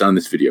right. just on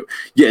this video,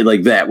 yeah,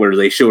 like that where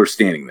they show her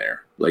standing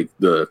there, like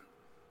the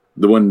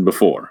one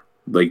before,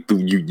 like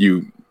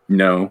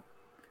no,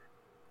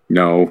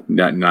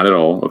 not at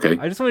all. Okay,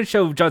 I just want to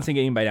show John Cena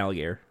getting by an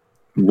alligator.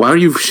 why are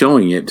you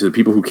showing it to the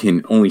people who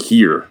can only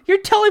hear?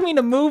 You're telling me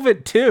to move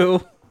it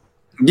too.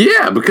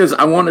 Yeah, because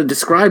I want to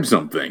describe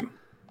something.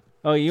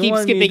 Oh, you keep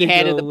want me to skipping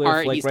ahead go of the with,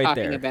 part like, he's right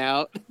talking there.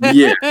 about.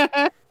 Yeah, Look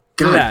at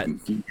God,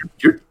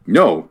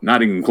 no,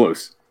 not even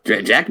close.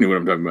 Jack knew what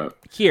I'm talking about.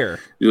 Here.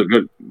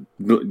 You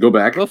look, go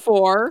back.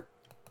 Before.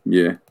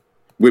 Yeah,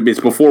 it's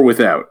before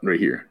without right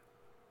here.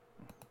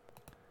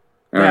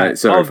 All right, Yeah.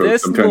 sorry, Oh, folks.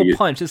 this I'm trying little to get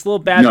punch. This little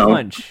bad No.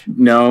 punch.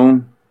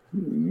 no,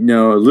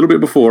 a little bit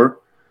before.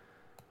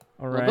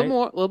 All A right.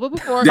 little bit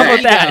before. How There about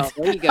you that?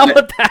 go. There you go. How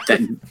about that?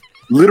 That,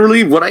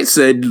 literally what I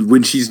said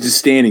when she's just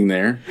standing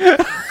there.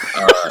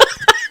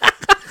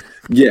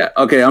 Yeah,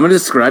 okay, I'm gonna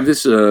describe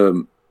this.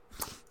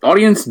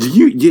 audience, do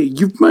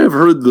you might have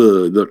heard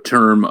the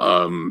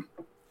term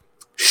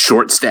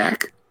short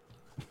stack?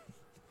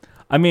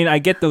 I mean, I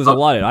get those a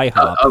lot at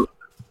IHOP.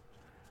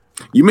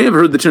 You may have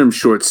heard the term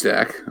short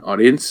stack,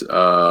 audience.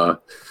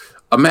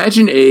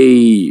 Imagine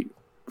a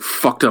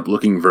fucked up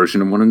looking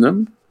version of one of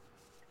them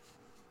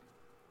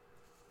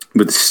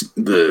with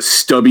the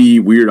stubby,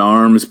 weird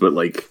arms, but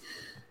like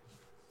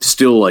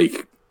still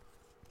like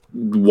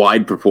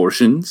wide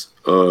proportions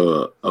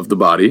of the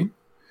body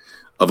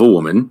of a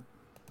woman.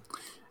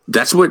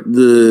 That's what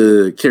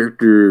the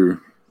character,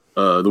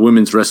 the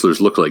women's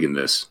wrestlers look like in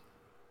this.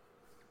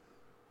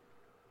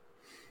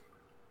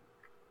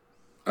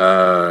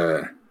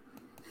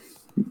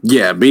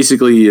 Yeah,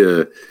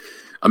 basically,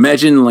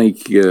 imagine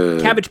like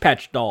Cabbage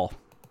Patch doll.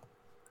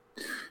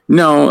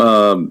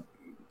 No,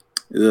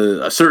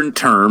 a certain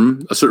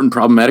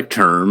problematic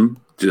term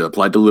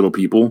applied to little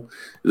people.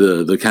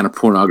 The kind of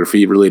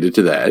pornography related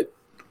to that.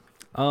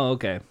 Oh,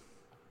 okay.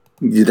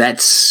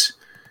 That's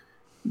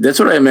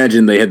what I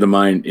imagine they had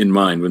in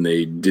mind when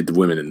they did the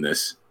women in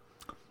this.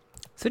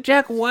 So,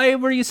 Jack, why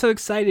were you so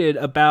excited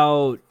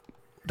about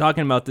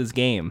talking about this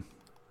game?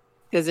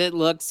 Because it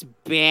looks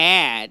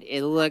bad.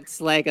 It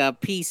looks like a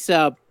piece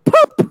of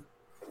poop.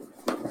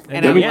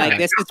 And I'm like,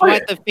 this is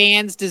what the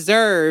fans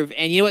deserve.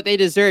 And you know what they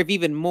deserve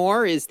even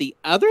more is the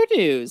other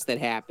news that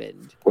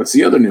happened. What's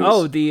the other news?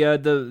 Oh,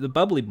 the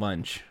bubbly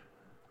bunch.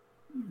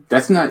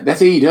 That's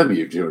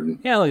AEW, Jordan.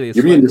 Yeah, look at this.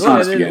 You're being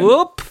dishonest again.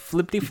 Whoop,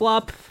 flippity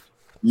flop.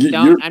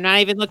 I'm not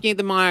even looking at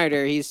the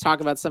monitor. He's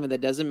talking about something that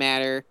doesn't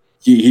matter.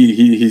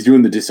 He's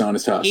doing the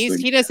dishonest house.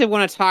 He doesn't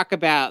want to talk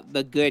about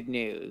the good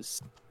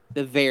news.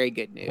 The very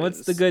good news.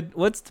 What's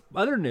the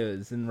other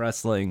news in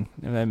wrestling?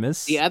 Have I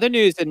missed? The other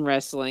news in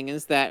wrestling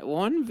is that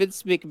one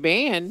Vince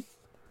McMahon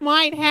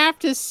might have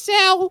to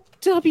sell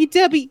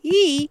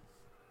WWE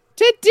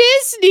to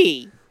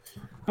Disney.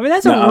 I mean,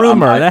 that's a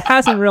rumor. That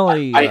hasn't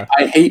really... I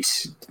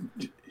hate...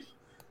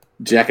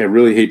 Jack, I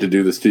really hate to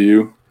do this to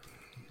you.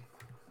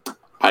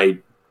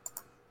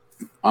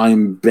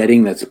 I'm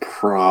betting that's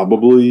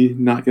probably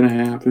not going to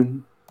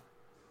happen.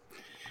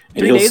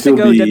 3 days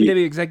ago,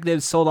 WWE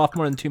executives sold off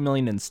more than $2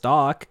 million in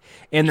stock,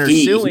 and they're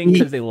suing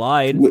because they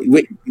lied.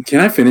 Wait, can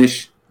I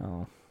finish?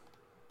 Oh.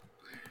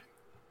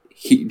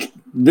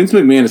 Vince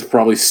McMahon is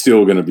probably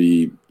still going to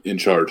be in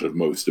charge of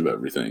most of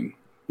everything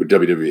with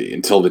WWE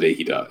until the day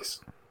he dies.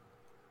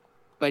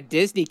 But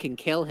Disney can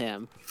kill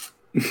him.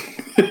 You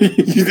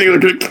think they're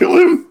going to kill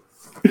him?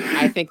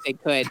 I think they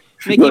could.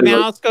 Mickey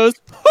Mouse goes,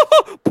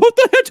 put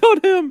the hit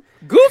on him.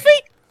 Goofy,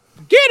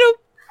 get him.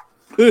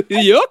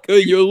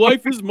 Yucca, your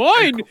life is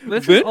mine.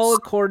 This is all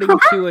according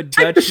to a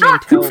Dutch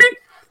Mantel. But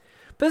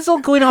this is all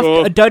going off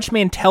a Dutch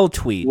Mantel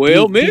tweet.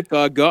 Well, Mick,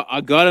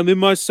 I got him in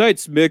my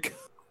sights, Mick.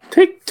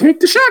 Take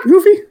the shot,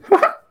 Goofy.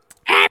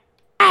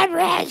 I'm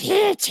right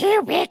here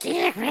too, Mickey,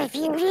 if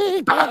you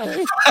need me.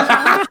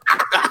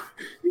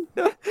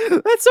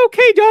 That's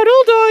okay,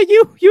 Donald.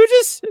 You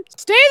just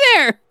stay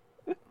there.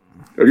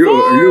 Are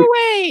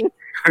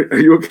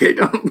you okay,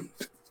 Donald?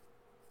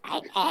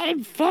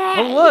 I'm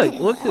fine. Oh,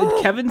 look,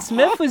 Kevin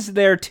Smith was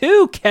there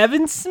too.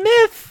 Kevin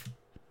Smith.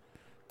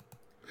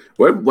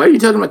 Why are you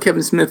talking about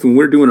Kevin Smith when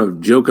we're doing a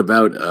joke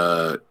about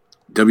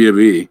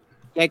WWE?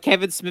 Yeah,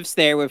 Kevin Smith's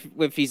there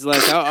with he's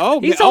like,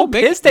 he's all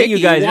pissed at you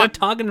guys. We're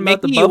talking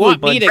about Mickey, the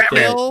bubbly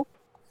bunch.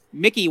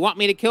 Mickey, you want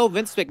me to kill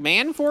Vince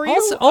McMahon for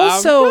you?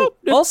 Also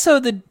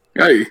the.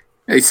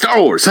 Hey,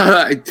 Star Wars!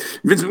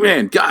 Vince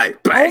McMahon, guy.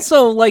 Bang.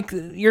 Also, like,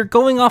 you're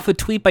going off a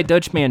tweet by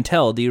Dutch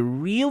Mantel. Do you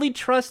really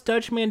trust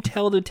Dutch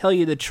Mantel to tell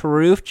you the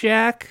truth,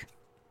 Jack?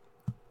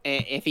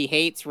 If he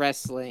hates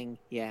wrestling,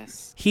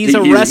 yes. He's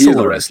a wrestler. He's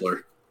a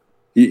wrestler.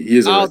 He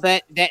is.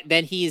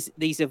 Then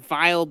he's a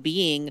vile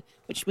being,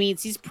 which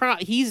means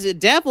he's a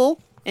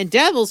devil, and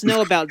devils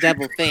know about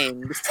devil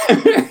things.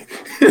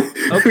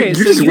 Okay,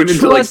 so you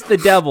trust the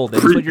devil.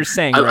 That's what you're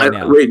saying right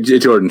now. Wait,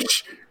 Jordan,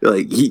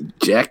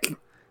 Jack.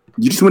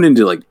 You just went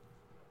into like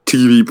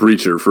TV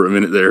preacher for a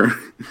minute there.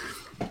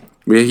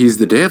 Yeah, he's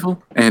the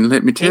devil, and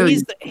let me tell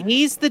you,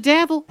 he's the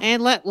devil,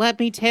 and let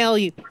me tell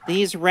you,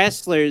 these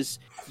wrestlers,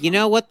 you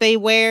know what they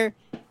wear?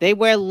 They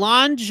wear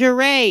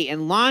lingerie,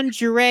 and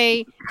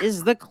lingerie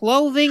is the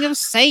clothing of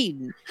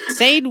Satan.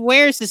 Satan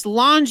wears this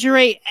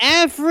lingerie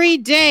every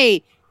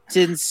day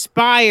to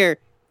inspire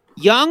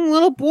young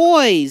little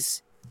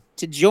boys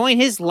to join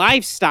his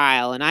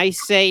lifestyle. And I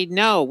say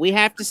no. We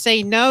have to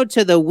say no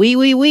to the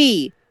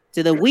wee.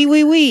 To the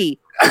wee.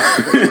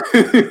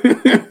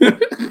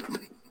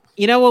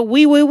 You know what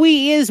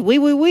wee is?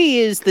 Wee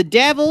is the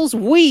devil's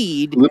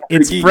weed.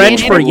 It's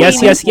French for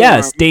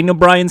yes. Daniel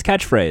Bryan's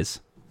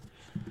catchphrase.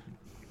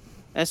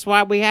 That's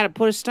why we had to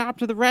put a stop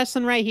to the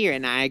wrestling right here,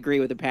 and I agree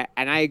with the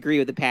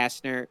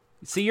pastor.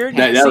 So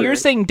you're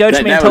saying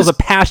Dutch Mantel's a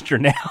pastor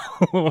now?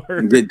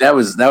 That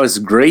was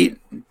great,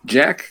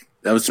 Jack.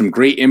 That was some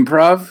great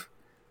improv,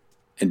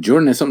 and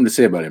Jordan has something to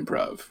say about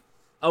improv.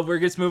 Oh, we're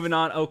just moving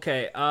on.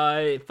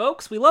 Okay,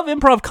 folks, we love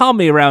improv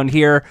comedy around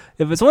here.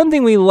 If it's one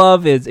thing we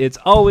love, it's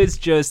always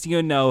just,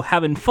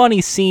 having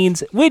funny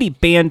scenes, witty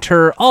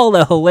banter, all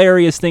the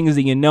hilarious things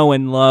that you know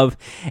and love.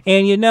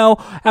 And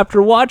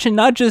after watching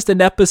not just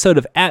an episode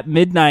of At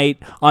Midnight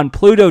on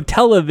Pluto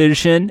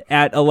Television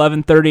at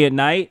 11:30 at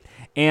night,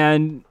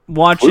 and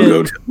watching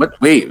Pluto? What?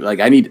 Wait, like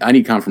I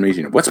need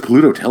confirmation. What's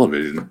Pluto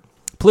Television?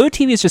 Pluto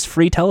TV is just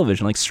free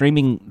television, like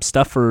streaming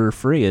stuff for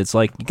free. It's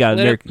like you got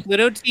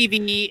Pluto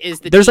TV is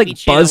the There's TV like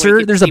channel where Buzzer. you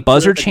can There's a see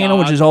Buzzer Pluto the channel,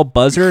 which dog. is all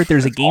Buzzer.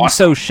 There's a Game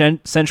Show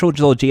Central, which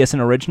is all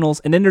GSN originals,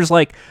 and then there's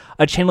like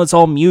a channel that's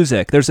all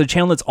music. There's a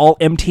channel that's all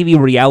MTV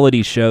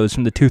reality shows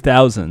from the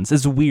 2000s.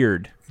 It's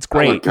weird. It's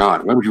great. Oh my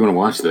god, why would you want to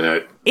watch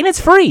that? And it's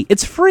free.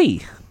 It's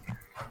free.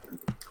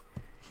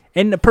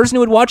 And the person who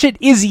would watch it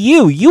is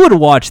you. You would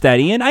watch that,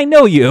 Ian. I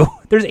know you.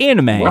 There's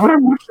anime. Why would I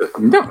watch that?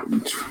 No.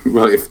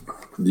 Well,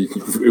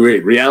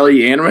 wait,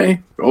 reality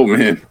anime? Oh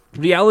man.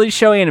 Reality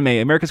show anime.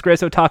 America's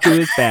Greatest Otaku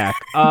is back.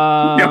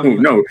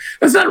 No,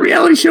 that's not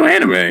reality show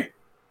anime.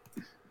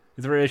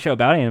 It's a reality show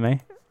about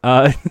anime.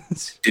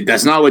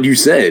 That's not what you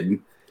said.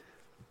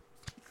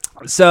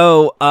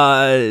 So,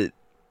 I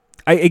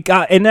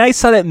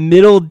saw that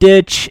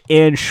Middleditch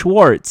and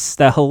Schwartz,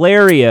 the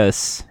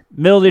hilarious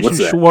Middleditch What's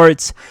and that?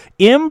 Schwartz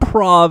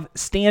improv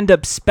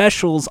stand-up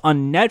specials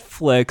on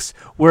Netflix,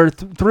 where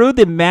through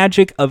the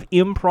magic of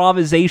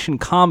improvisation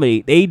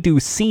comedy, they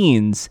do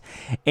scenes,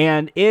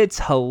 and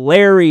it's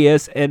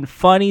hilarious and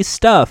funny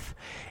stuff.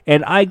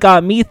 And I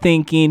got me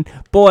thinking,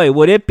 boy,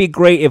 would it be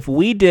great if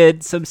we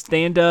did some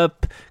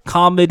stand-up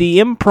comedy,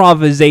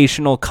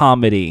 improvisational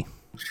comedy.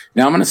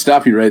 Now I'm going to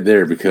stop you right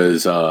there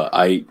because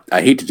I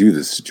hate to do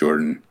this,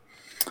 Jordan.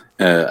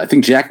 I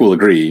think Jack will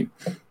agree.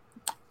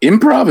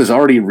 Improv has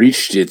already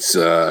reached its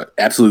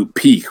absolute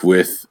peak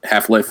with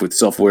Half-Life with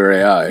Self-Aware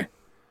AI.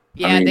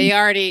 Yeah, I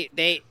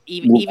mean,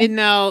 even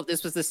though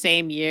this was the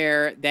same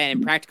year that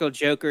Impractical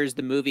Jokers,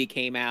 the movie,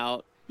 came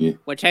out, Yeah.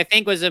 which I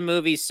think was a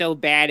movie so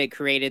bad it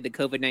created the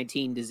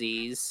COVID-19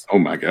 disease. Oh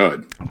my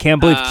god. I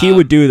can't believe Q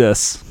would do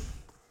this.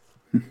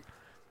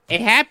 It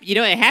happened.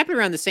 It happened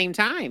around the same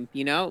time.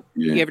 Yeah.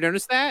 You ever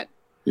notice that?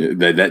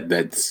 Yeah,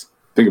 that's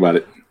think about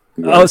it.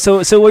 Oh, so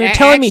what you're I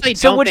telling me? actually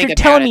So don't what think you're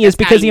about telling it. me is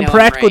That's how because you the know I'm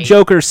Impractical right.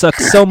 Joker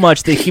sucked so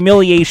much, the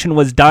humiliation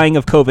was dying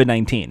of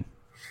COVID-19.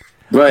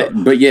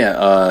 But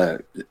yeah,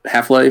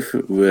 Half-Life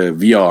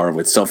VR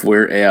with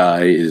Self-Aware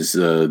AI is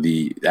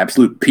the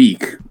absolute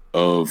peak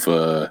of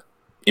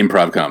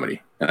improv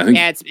comedy. And I think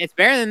Yeah, it's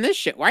better than this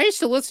shit. Why are you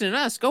still listening to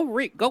us? Go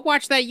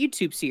watch that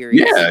YouTube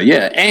series.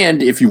 Yeah.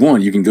 And if you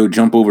want, you can go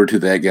jump over to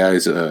that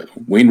guy's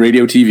Wayne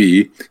Radio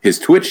TV, his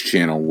Twitch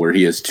channel, where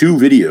he has 2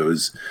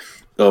 videos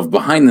of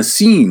behind the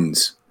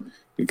scenes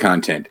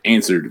content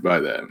answered by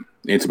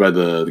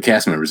the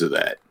cast members of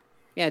that.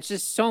 Yeah, it's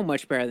just so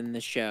much better than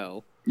this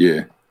show.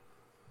 Yeah.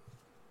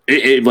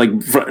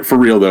 Like for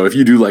real though, if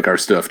you do like our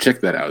stuff,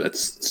 check that out.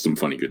 That's some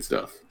funny good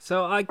stuff.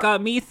 So I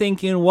got me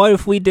thinking, what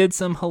if we did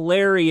some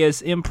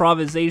hilarious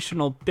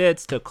improvisational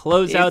bits to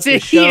close out the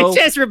show It's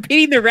just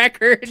repeating the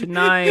record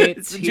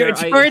tonight? Here,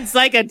 Jordan's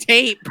like a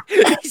tape.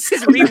 He's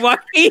just rewinding.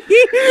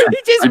 He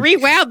just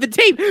rewound the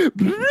tape.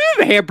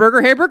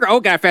 Hamburger. Oh,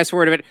 gotta fast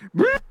forward a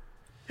bit.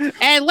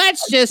 And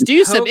let's just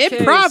do some Okay,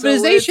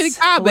 improvisation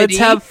so comedy. Let's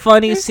have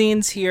funny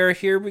scenes here.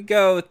 Here we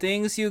go.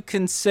 Things you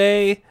can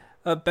say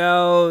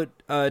about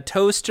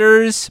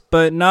toasters,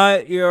 but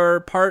not your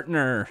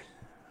partner.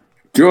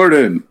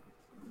 Jordan.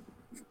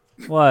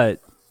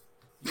 What?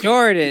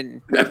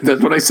 Jordan.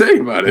 That's what I say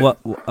about it. What?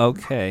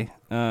 Okay.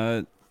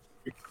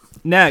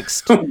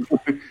 Next.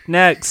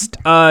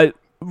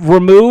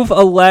 Remove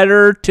a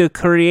letter to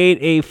create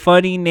a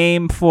funny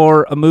name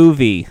for a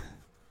movie.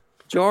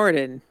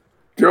 Jordan.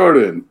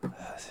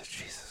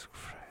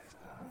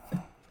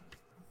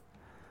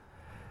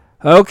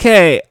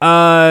 Okay.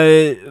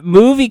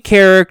 Movie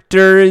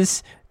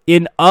characters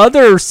in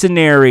other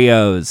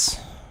scenarios.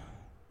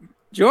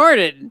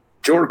 Jordan.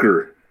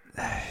 Jorker.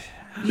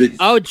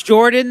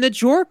 Jordan the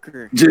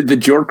Jorker. The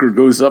Jorker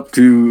goes up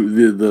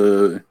to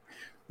the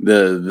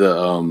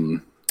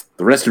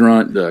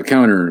restaurant the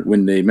counter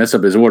when they mess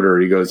up his order.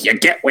 He goes, "You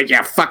get what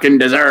you fucking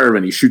deserve,"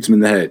 and he shoots him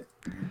in the head.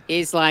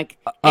 He's like,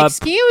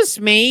 "Excuse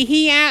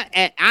me,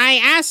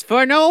 I asked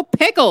for no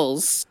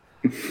pickles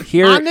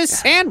Here, on this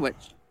sandwich."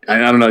 I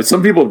don't know.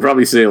 Some people would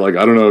probably say like,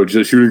 I don't know,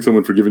 just shooting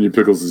someone for giving you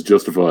pickles is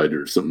justified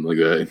or something like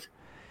that.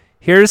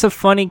 Here's a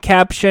funny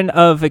caption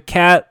of a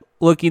cat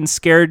looking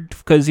scared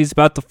because he's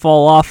about to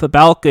fall off a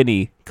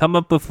balcony. Come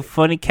up with a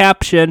funny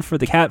caption for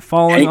the cat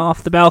falling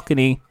off the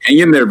balcony. Hang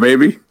in there,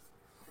 baby.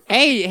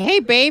 Hey,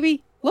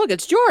 baby! Look,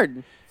 it's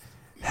Jordan.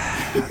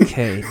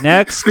 Okay,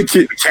 next.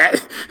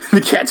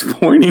 The cat's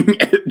pointing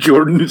at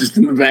Jordan, just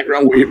in the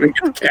background waving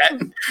at the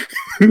cat.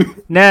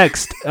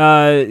 Next,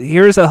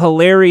 here's a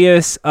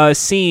hilarious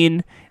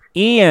scene.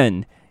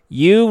 Ian,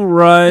 you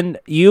run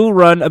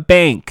a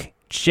bank.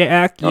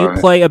 Jack, you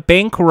play a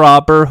bank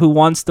robber who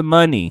wants the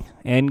money.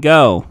 And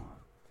go.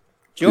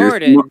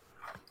 Jordan.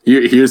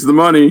 Here's the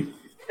money.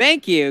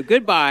 Thank you.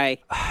 Goodbye.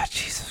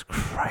 Jesus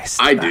Christ.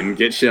 I didn't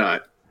get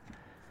shot.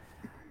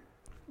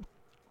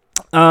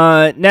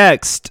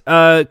 Next,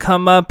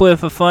 come up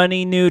with a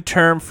funny new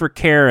term for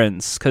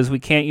Karens, because we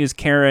can't use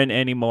Karen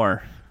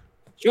anymore.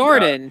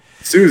 Jordan.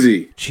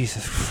 Susie.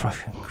 Jesus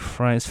fucking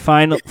Christ.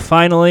 Final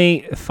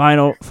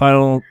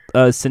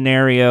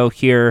scenario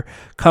here.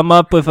 Come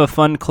up with a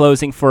fun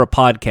closing for a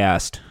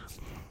podcast.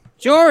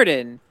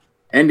 Jordan.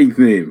 Ending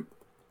theme.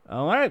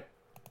 All right.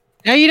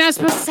 No, you're not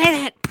supposed to say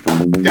that.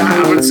 Yeah,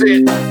 I'm gonna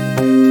say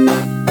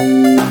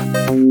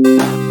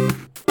it.